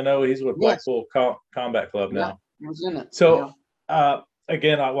match? Because I know he's with Blackpool Combat Club now. He was in it. So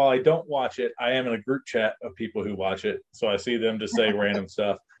again, while I don't watch it, I am in a group chat of people who watch it. So I see them just say random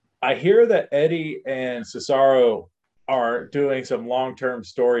stuff. I hear that Eddie and Cesaro are doing some long-term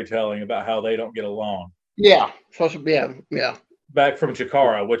storytelling about how they don't get along. Yeah. Supposed to be, yeah. Back from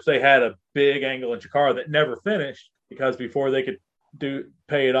Chikara, which they had a big angle in Chikara that never finished because before they could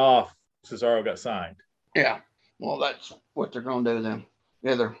pay it off, Cesaro got signed. Yeah. Well, that's what they're going to do then.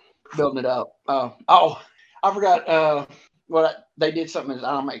 Yeah, they're building it up. I forgot they did something that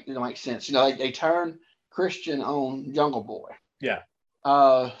it don't make sense. They turned Christian on Jungle Boy. Yeah.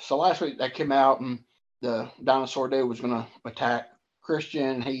 So last week they came out and the dinosaur dude was going to attack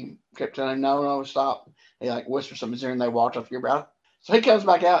Christian. He kept telling him, no, stop. He whispered something in his ear and they walked off your breath. So he comes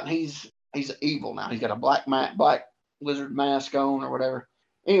back out and he's evil now. He's got a black lizard mask on or whatever.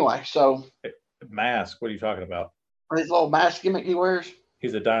 Anyway, so. Mask? What are you talking about? His little mask gimmick he wears?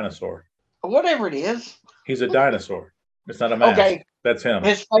 He's a dinosaur. Whatever it is. He's a dinosaur. It's not a mask. Okay. That's him.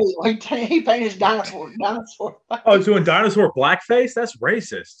 His face, he painted his dinosaur. Oh, he's doing dinosaur blackface? That's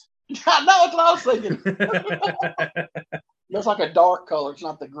racist. I know, that's what I was thinking. It's like a dark color. It's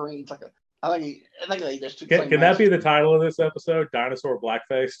not the green. It's like I think they just took. Can that be the title of this episode? Dinosaur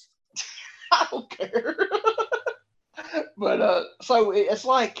blackface? I don't care. But so it's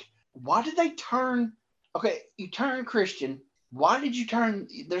like, why did they turn? Okay, you turn Christian. Why did you turn?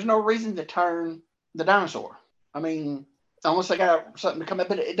 There's no reason to turn the dinosaur. I mean, unless they got something to come up,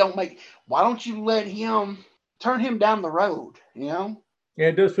 but it don't make. Why don't you let him turn him down the road? Yeah,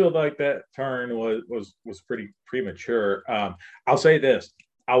 it does feel like that turn was pretty premature. I'll say this: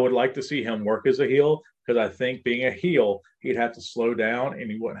 I would like to see him work as a heel because I think being a heel, he'd have to slow down and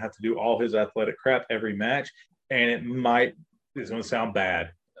he wouldn't have to do all his athletic crap every match. And it's going to sound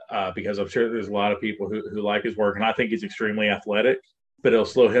bad because I'm sure there's a lot of people who like his work, and I think he's extremely athletic. But it'll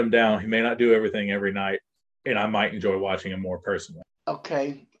slow him down. He may not do everything every night, and I might enjoy watching him more personally.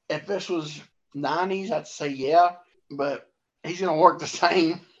 Okay, if this was 90s, I'd say yeah, but he's going to work the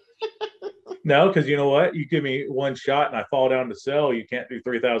same. No, because you know what? You give me one shot and I fall down to sell, you can't do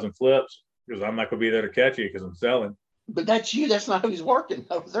 3,000 flips because I'm not going to be there to catch you because I'm selling. But that's you. That's not who he's working.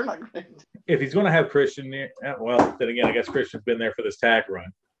 No, they're not going to. If he's going to have Christian, well, then again, I guess Christian's been there for this tag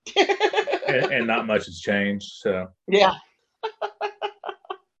run. and not much has changed. So yeah.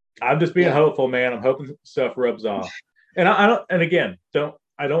 I'm just being hopeful, man. I'm hoping stuff rubs off. And I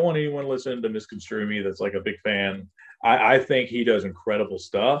don't want anyone listening to misconstrue me that's like a big fan. I think he does incredible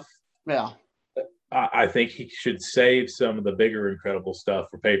stuff. Yeah. I think he should save some of the bigger incredible stuff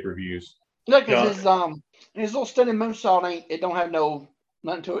for pay-per-views. Yeah, because his little stunning moonsault it don't have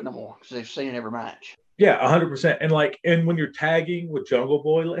nothing to it no more because they've seen it every match. Yeah, 100%. And when you're tagging with Jungle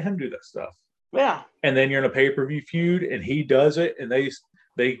Boy, let him do that stuff. Yeah. And then you're in a pay-per-view feud and he does it and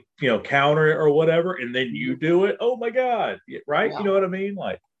they counter it or whatever, and then you do it. Oh my God. Right? Yeah. You know what I mean?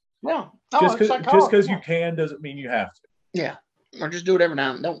 Just because you can doesn't mean you have to. Yeah. Or just do it every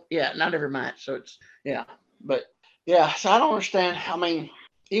now and then. Not every match. So it's But so I don't understand. I mean,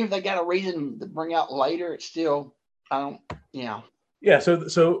 even if they got a reason to bring out later, it's still Yeah,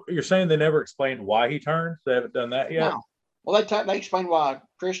 so you're saying they never explained why he turned? They haven't done that yet? No. Well, they explained why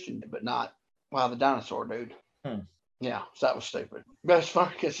Christian did, but not why the dinosaur dude. Yeah, so that was stupid. But it's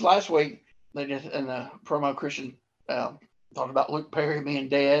funny because last week they did in the promo, Christian talked about Luke Perry being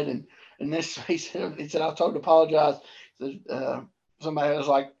dead, and this he said I told to apologize. Somebody was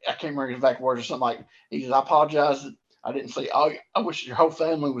like, I can't remember his exact words or something like, he says, I apologize that I didn't say, oh, I wish your whole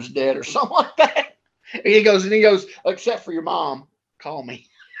family was dead or something like that. And he goes, except for your mom, call me.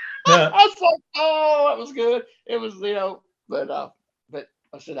 Yeah. I was like, oh, that was good. It was, but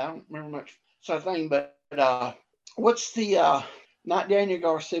I said, I don't remember much sort of thing, but what's the, not Daniel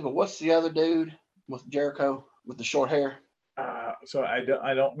Garcia, but what's the other dude with Jericho with the short hair? So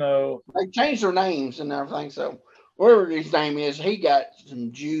I don't know. They changed their names and everything, so whatever his name is, he got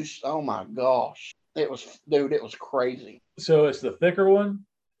some juice. Oh my gosh. It was crazy. So it's the thicker one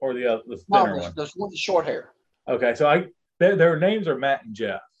or the thinner one? There's one with short hair. Okay, so their names are Matt and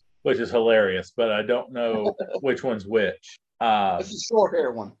Jeff, which is hilarious, but I don't know which one's which. It's the short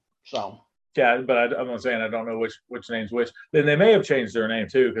hair one. So yeah, but I'm not saying I don't know which name's which. Then they may have changed their name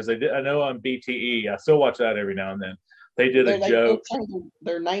too, because they did. I know on BTE, I still watch that every now and then. They did a joke.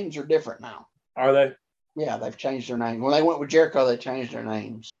 Their names are different now. Are they? Yeah, they've changed their name. When they went with Jericho, they changed their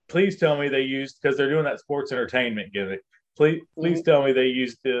names. Please tell me they used, because they're doing that sports entertainment gimmick. Please tell me they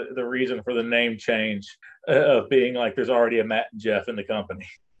used the reason for the name change of being like there's already a Matt and Jeff in the company.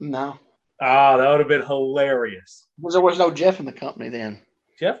 No. That would have been hilarious. Because there was no Jeff in the company then.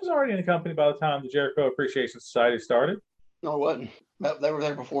 Jeff was already in the company by the time the Jericho Appreciation Society started. No, it wasn't. They were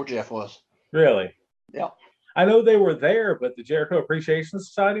there before Jeff was. Really? Yeah. I know they were there, but the Jericho Appreciation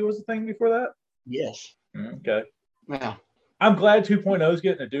Society was the thing before that? Yes. Okay. Yeah. I'm glad 2.0 is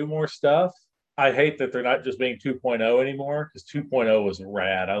getting to do more stuff. I hate that they're not just being 2.0 anymore, because 2.0 was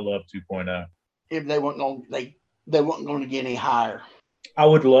rad. I love 2.0. If they weren't going to get any higher. I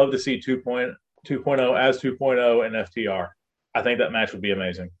would love to see 2.0 as 2.0 and FTR. I think that match would be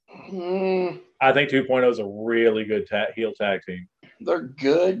amazing. I think 2.0 is a really good heel tag team. They're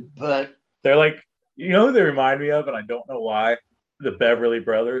good, but they're like, who they remind me of, and I don't know why? The Beverly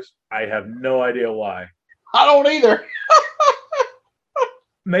Brothers. I have no idea why. I don't either.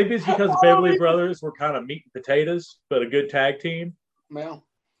 Maybe it's because the Beverly Brothers were kind of meat and potatoes, but a good tag team. Well,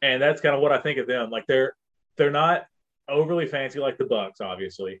 and that's kind of what I think of them. Like they're not overly fancy like the Bucks,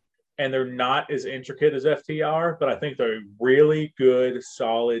 obviously, and they're not as intricate as FTR, but I think they're a really good,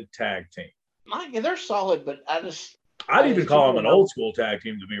 solid tag team. They're solid, but I'd even call them an old school tag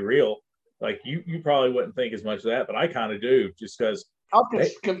team, to be real. Like you probably wouldn't think as much of that, but I kind of do, just because.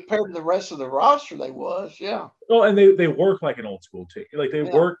 Compared to the rest of the roster, they was, yeah. Well, and they work like an old school team. Like they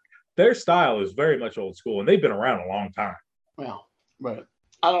work. Their style is very much old school, and they've been around a long time. Well, but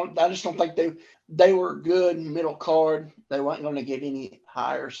I just don't think they were good middle card. They weren't going to get any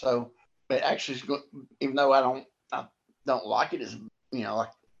higher. So, but actually, even though I don't like it, as like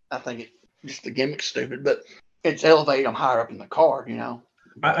I think it just the gimmick's stupid, but it's elevated them higher up in the card.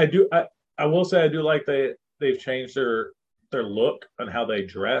 I do. I will say I do like they've changed their look and how they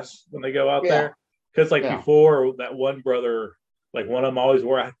dress when they go out there. Because before, that one brother, like one of them always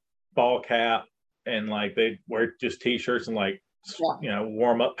wore a ball cap and like they wear just T-shirts and like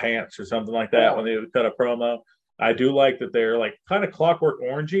warm up pants or something like that when they would cut a promo. I do like that they're like kind of Clockwork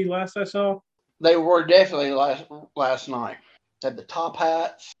Orangey. Last I saw, they were definitely last night. They had the top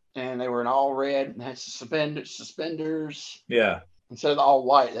hats and they were in all red and had suspenders. Yeah. Instead of the all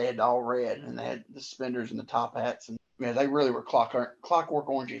white, they had the all red and they had the suspenders and the top hats. And they really were Clockwork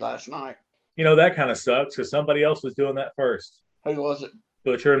Orangey last night. That kind of sucks because somebody else was doing that first. Who was it?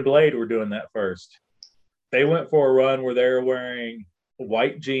 Butcher and Blade were doing that first. They went for a run where they were wearing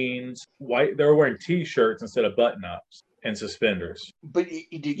white jeans, they were wearing T-shirts instead of button-ups and suspenders. But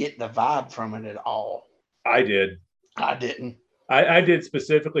did you get the vibe from it at all? I did. I didn't. I did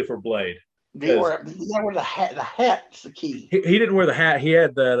specifically for Blade. Did you wear the hat? The hat's the key. He didn't wear the hat. He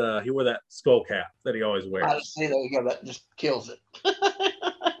had that. He wore that skull cap that he always wears. I see. There you go. That just kills it.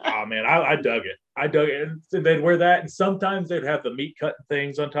 Oh man, I dug it. I dug it. And they'd wear that, and sometimes they'd have the meat cutting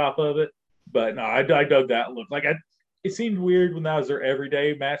things on top of it. But no, I dug that look. Like it seemed weird when that was their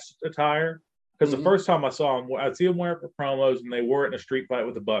everyday match attire. Because the first time I saw them, I'd see them wear it for promos, and they wore it in a street fight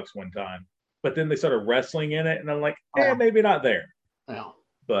with the Bucks one time. But then they started wrestling in it, and I'm like, maybe not there. Yeah.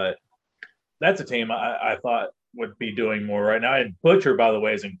 But that's a team I thought would be doing more right now. And Butcher, by the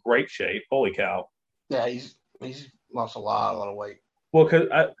way, is in great shape. Holy cow. Yeah, he's lost a lot of weight. Well, because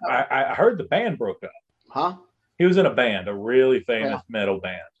I heard the band broke up. Huh? He was in a band, a really famous metal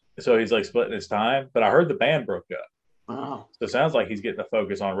band. So he's like splitting his time. But I heard the band broke up. Oh. So it sounds like he's getting to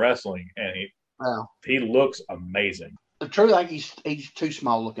focus on wrestling. And he looks amazing. The truth, I think he's too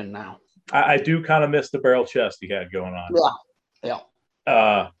small looking now. I do kind of miss the barrel chest he had going on.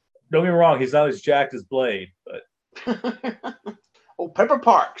 Yeah. Don't get me wrong, he's not as jacked as Blade, but Oh, Pepper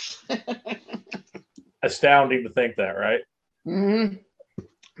Parks. Astounding to think that, right? Mm-hmm.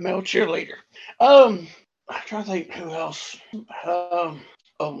 Male cheerleader. I'm trying to think who else. Um,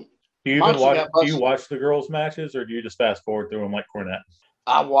 Do you even Moxley watch? got Do you busted. watch the girls' matches, or do you just fast forward through them like Cornette?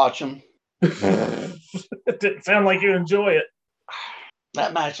 I watch them. It didn't sound like you enjoy it.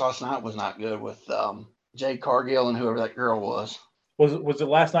 That match last night was not good with Jade Cargill and whoever that girl was. Was it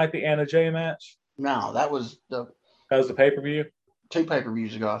last night the Anna Jay match? No, that was the That was the pay-per-view? 2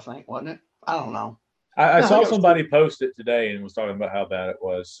 pay-per-views ago, I think, wasn't it? I don't know. I No, I saw think it was somebody post it today and was talking about how bad it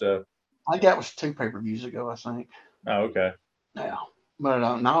was. So, I think that was 2 pay-per-views ago, I think. oh, okay. Yeah. But I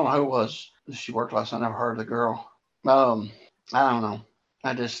don't know who it was. She worked last night. I never heard of the girl. I don't know.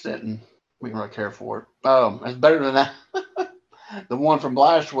 I just didn't really care for it. It's better than that. The one from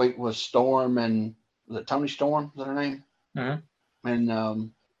last week was Storm and was it Tony Storm? Is that her name? Mm-hmm.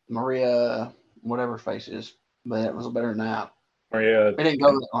 And Maria, whatever her face is. But it was better than that. Maria, It didn't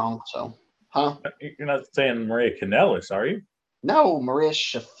go that long, so. Huh? you're not saying Maria Kanellis, are you? No, Maria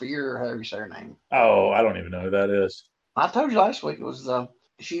Shafir, however you say her name. Oh, I don't even know who that is. I told you last week it was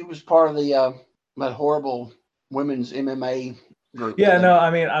she was part of the that horrible women's MMA group. Yeah, no, I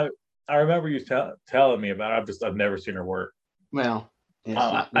mean, I remember you telling me about it. I've never seen her work. Well,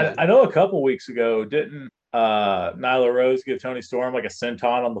 yeah, I know a couple weeks ago, didn't Nyla Rose give Tony Storm like a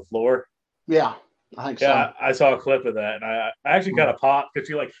senton on the floor? Yeah, I think so. Yeah, I saw a clip of that, and I actually kind of popped because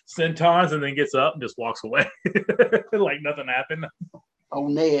she like sentons and then gets up and just walks away like nothing happened. Oh,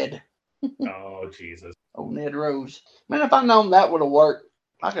 Ned. Oh, Jesus. Oh, Ned Rose. Man, if I'd known that would have worked,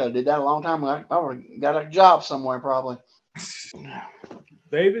 I could have did that a long time ago. I would have got a job somewhere probably.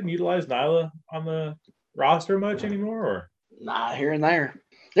 They even utilize Nyla on the roster much anymore, or? Nah, here and there.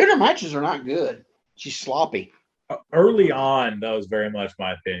 Their matches are not good. She's sloppy. Early on, that was very much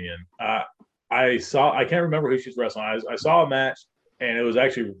my opinion. I can't remember who she's wrestling. I saw a match, and it was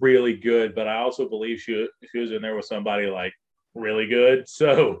actually really good, but I also believe she was in there with somebody like really good.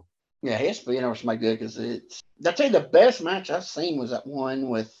 So yeah, it has to be in there with somebody good because I'd say the best match I've seen was that one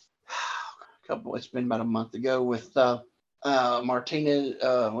with it's been about a month ago with Martinez.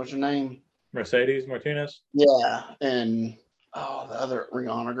 What's her name? Mercedes Martinez. Yeah, and the other Ring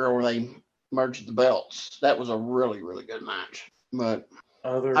of Honor girl where they merged the belts. That was a really, really good match. But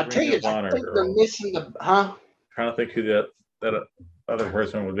I tell you, I think they're missing the Trying to think who that other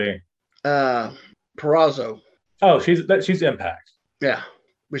person would be. Perazzo. Oh, she's Impact. Yeah,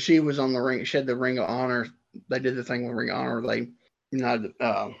 but she was on the ring. She had the Ring of Honor. They did the thing with Ring of Honor.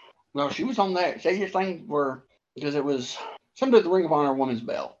 No, she was on that. She had thing where because it was something with the Ring of Honor women's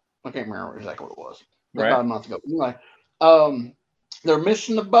belt. I can't remember exactly what it was. Right. About a month ago. Anyway, they're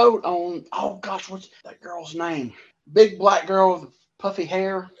missing the boat on. Oh gosh, what's that girl's name? Big black girl with puffy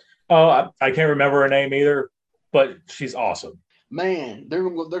hair. Oh, I can't remember her name either, but she's awesome. Man, they're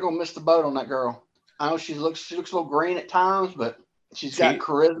gonna miss the boat on that girl. I know she looks a little green at times, but she's got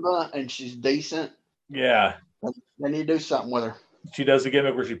charisma and she's decent. Yeah, they need to do something with her. She does the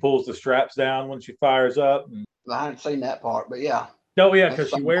gimmick where she pulls the straps down when she fires up. I haven't seen that part, but yeah. No, yeah,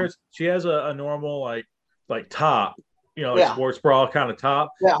 because she has a normal like top, sports bra kind of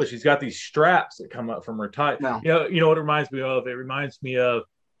top, but she's got these straps that come up from her tie. Yeah. You know what it reminds me of? It reminds me of,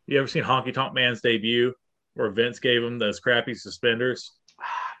 you ever seen Honky Tonk Man's debut where Vince gave him those crappy suspenders?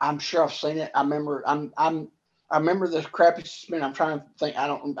 I'm sure I've seen it. I remember I remember this crappy suspender. I'm trying to think.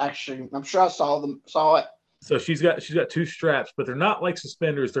 I'm sure I saw it. So she's got 2 straps, but they're not like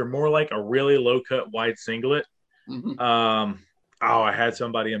suspenders. They're more like a really low cut wide singlet. Mm-hmm. I had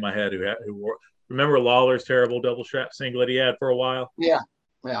somebody in my head who wore. Remember Lawler's terrible double strap singlet he had for a while? Yeah.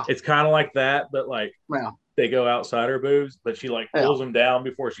 It's kind of like that, but they go outside her boobs, but she pulls them down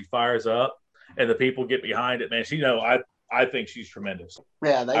before she fires up, and the people get behind it. Man, I think she's tremendous.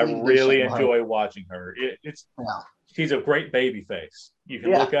 Yeah, I really enjoy watching her. She's a great baby face. You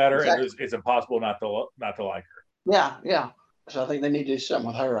can look at her, and it's impossible not to like her. Yeah. So I think they need to do something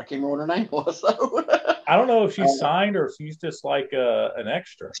with her. I can't remember what her name was, though. I don't know if she's signed or if she's just like an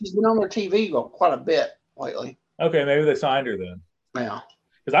extra. She's been on their TV quite a bit lately. Okay, maybe they signed her then. Yeah.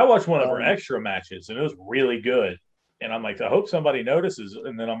 Because I watched one of her extra matches, and it was really good. And I'm like, I hope somebody notices.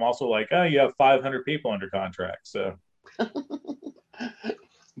 And then I'm also like, oh, you have 500 people under contract, so.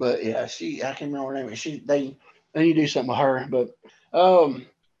 But yeah, I can't remember her name. They need to do something with her, but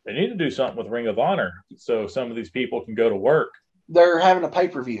they need to do something with Ring of Honor so some of these people can go to work. They're having a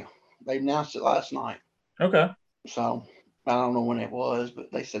pay-per-view. They announced it last night. Okay. So I don't know when it was,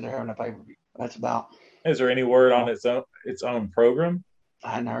 but they said they're having a pay-per-view. That's about. Is there any word on its own program?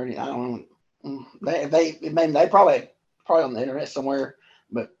 I hadn't heard it. I don't know. They probably on the internet somewhere,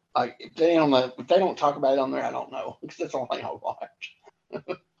 but Like if they don't talk about it on there, I don't know because that's the only thing I watch.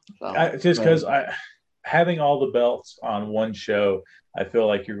 Just because having all the belts on one show, I feel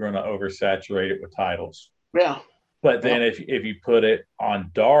like you're going to oversaturate it with titles. Yeah. But then if you put it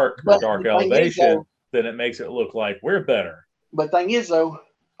on Dark or Dark Elevation, then it makes it look like we're better. But the thing is, though,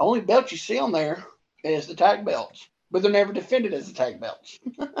 only belt you see on there is the tag belts, but they're never defended as the tag belts.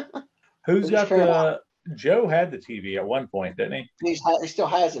 Who's got the? Joe had the TV at one point, didn't he? He still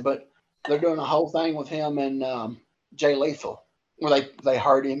has it, but they're doing a whole thing with him and Jay Lethal, where they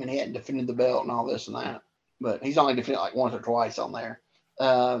hurt him and he hadn't defended the belt and all this and that. But he's only defended like once or twice on there.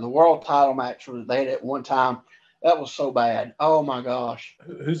 The world title match they had it one time. That was so bad. Oh my gosh.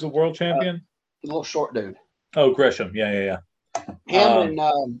 Who's the world champion? The little short dude. Oh, Gresham. Yeah. Him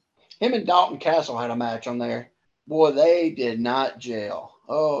and Dalton Castle had a match on there. Boy, they did not gel.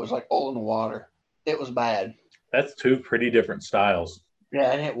 Oh, it was like oil in the water. It was bad. That's two pretty different styles.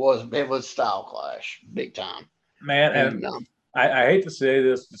 Yeah, and it was style clash, big time. Man, and I hate to say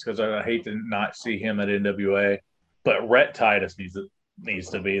this just because I hate to not see him at NWA, but Rhett Titus needs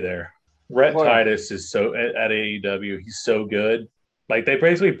to be there. Rhett Titus is so at AEW. He's so good. Like they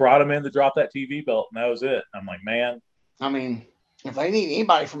basically brought him in to drop that TV belt, and that was it. I'm like, man. I mean, if they need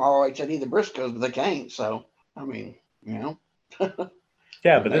anybody from ROH, they need the Briscoes, but they can't. So, I mean, you know.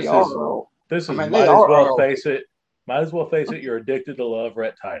 Yeah, but might as well face it. Might as well face it. You're addicted to love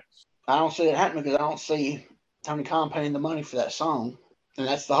Rhett Titus. I don't see it happening because I don't see Tony Khan paying the money for that song, and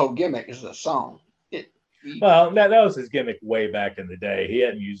that's the whole gimmick is the song. Well, that was his gimmick way back in the day. He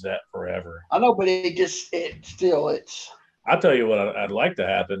hadn't used that forever. I know, but I'll tell you what I'd like to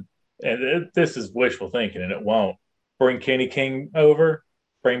happen, and this is wishful thinking, and it won't. Bring Kenny King over,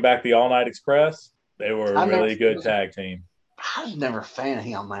 bring back the All Night Express. They were a really good tag team. I was never a fan of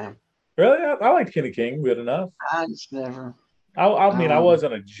him, man. Really? I liked Kenny King good enough. I just never. I mean, I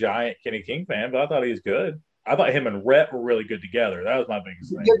wasn't a giant Kenny King fan, but I thought he was good. I thought him and Rhett were really good together. That was my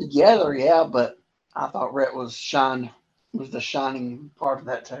biggest thing. Good together, yeah, but I thought Rhett was the shining part of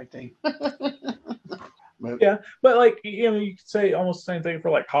that tag team. Yeah, but like you could say almost the same thing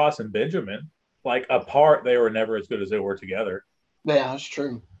for like Haas and Benjamin. Like apart, they were never as good as they were together. Yeah, that's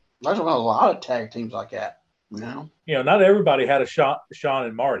true. There's a lot of tag teams like that. You know, not everybody had a Sean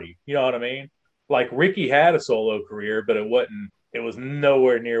and Marty. You know what I mean? Like Ricky had a solo career, but it was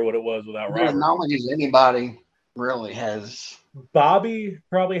nowhere near what it was without Robert. Not only does anybody really has. Bobby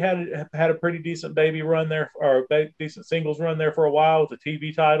probably had a pretty decent baby run there, or decent singles run there for a while with the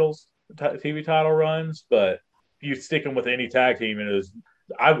TV title runs. But you sticking with any tag team, and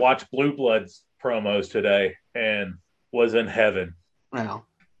I watched Blue Bloods promos today and was in heaven. Wow.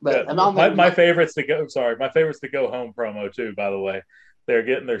 But my favorite's to go. Sorry, my favorite's to go home promo too. By the way, they're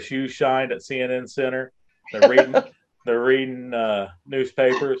getting their shoes shined at CNN Center. They're reading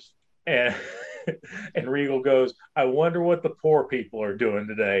newspapers, and Regal goes, "I wonder what the poor people are doing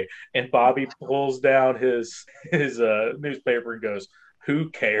today." And Bobby pulls down his newspaper and goes, "Who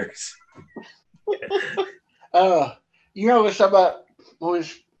cares?" You know what's about when we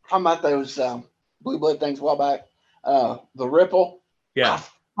was talking about those Blue Blood things a while back? The Ripple. Yeah.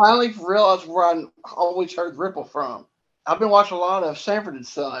 I finally realized where I always heard Ripple from. I've been watching a lot of Sanford and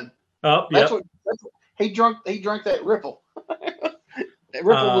Son. Oh, yeah. That's what he drank that Ripple. That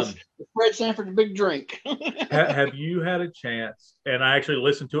Ripple was Fred Sanford's big drink. Have you had a chance? And I actually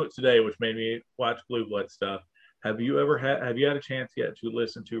listened to it today, which made me watch Blue Blood stuff. Have you had a chance yet to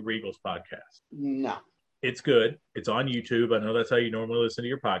listen to Regal's podcast? No. It's good. It's on YouTube. I know that's how you normally listen to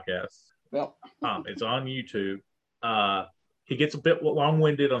your podcasts. Well, it's on YouTube. He gets a bit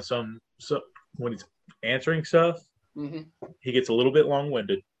long-winded on some when he's answering stuff. Mm-hmm. He gets a little bit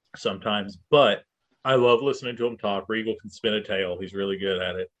long-winded sometimes, but I love listening to him talk. Regal can spin a tale. He's really good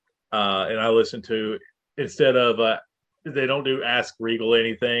at it. And I listen to, instead of they don't do Ask Regal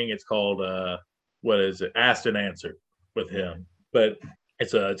anything. It's called Asked and Answered with him. But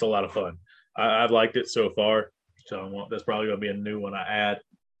it's a lot of fun. I've liked it so far. So that's probably going to be a new one I add.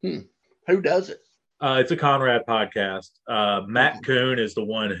 Who does it? It's a Conrad podcast. Matt Coon is the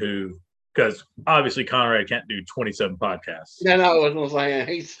one who, because obviously Conrad can't do 27 podcasts. No, I was saying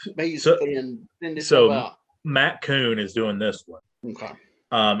he's spinning this so out. Matt Coon is doing this one. Okay.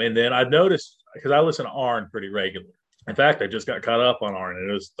 And then I've noticed, because I listen to Arn pretty regularly. In fact, I just got caught up on Arn, and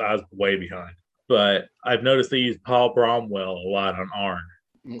I was way behind. But I've noticed they use Paul Bromwell a lot on Arn.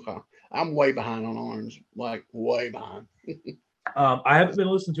 Okay. I'm way behind on Arn's, like way behind. I haven't been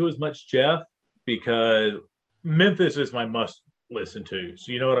listening to as much Jeff because Memphis is my must listen to.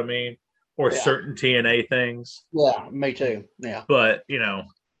 So you know what I mean? Or certain TNA things. Yeah, me too. Yeah. But,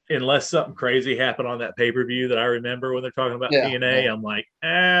 unless something crazy happened on that pay-per-view that I remember when they're talking about TNA, I'm like,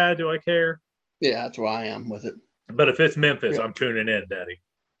 do I care? Yeah, that's where I am with it. But if it's Memphis, I'm tuning in, Daddy.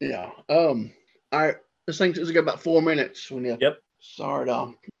 Yeah. All right. This thing's got about 4 minutes. We need to start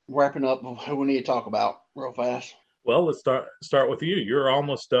wrapping up what we need to talk about real fast. Well, let's start with you. You're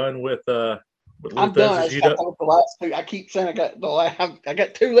almost done with I'm done. I the last two. I keep saying I got 2 left. I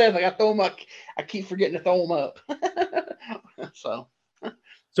got to throw them up. I keep forgetting to throw them up.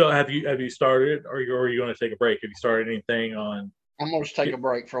 So have you started, or are you going to take a break? Have you started anything on? I'm going to take a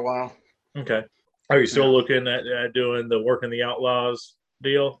break for a while. Okay. Are you still looking at doing the Working the Outlaws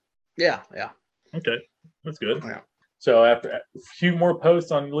deal? Yeah. Okay, that's good. Yeah. So after a few more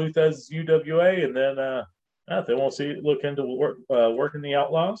posts on Lou Thesz's UWA, and then if they won't look into Working the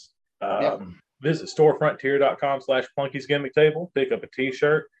Outlaws. Visit storefrontier.com/Plunky's Gimmick Table. Pick up a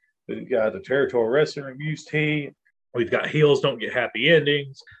T-shirt. We've got the Territorial Wrestling Reviews tee. We've got Heels Don't Get Happy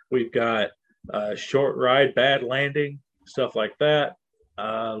Endings. We've got Short Ride, Bad Landing, stuff like that.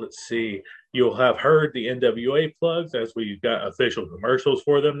 Let's see. You'll have heard the NWA plugs as we've got official commercials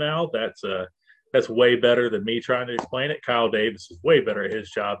for them now. That's way better than me trying to explain it. Kyle Davis is way better at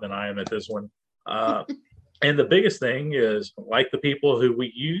his job than I am at this one. And the biggest thing is, like the people who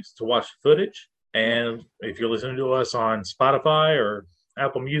we use to watch the footage, and if you're listening to us on Spotify or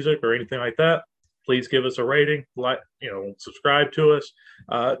Apple Music or anything like that, please give us a rating, subscribe to us.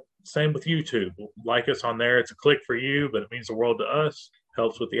 Same with YouTube. Like us on there. It's a click for you, but it means the world to us.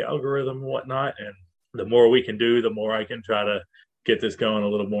 Helps with the algorithm and whatnot. And the more we can do, the more I can try to get this going a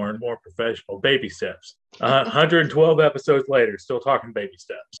little more and more professional. Baby steps. 112 episodes later, still talking baby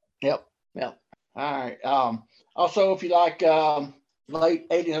steps. Yep. All right. Also, if you like late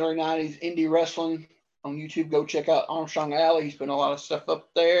 80s, early 90s indie wrestling on YouTube, go check out Armstrong Alley. He's putting a lot of stuff up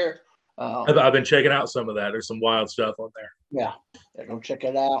there. I've been checking out some of that. There's some wild stuff on there. Yeah, go check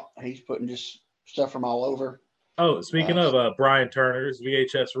it out. He's putting just stuff from all over. Oh, speaking of Brian Turner's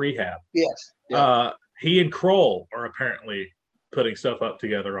VHS Rehab. Yes. He and Kroll are apparently putting stuff up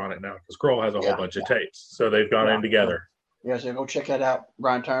together on it now because Kroll has a whole bunch of tapes. So they've gone in together. Yeah, so go check that out.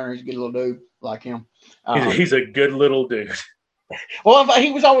 Brian Turner, he's a good little dude, like him. He's a good little dude. Well,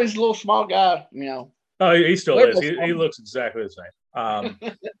 he was always a little small guy, Oh, he still is. He looks exactly the same.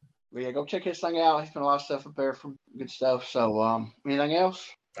 Yeah, go check his thing out. He's put a lot of stuff up there from good stuff. So, anything else?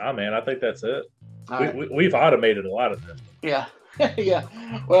 Man, I think that's it. Right. We've automated a lot of this. Yeah. Yeah.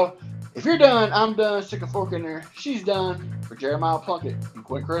 Well, if you're done, I'm done. Stick a fork in there. She's done. For Jeremiah Plunkett and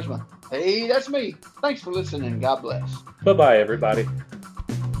Quinn Charisma. Hey, that's me. Thanks for listening. God bless. Bye-bye, everybody.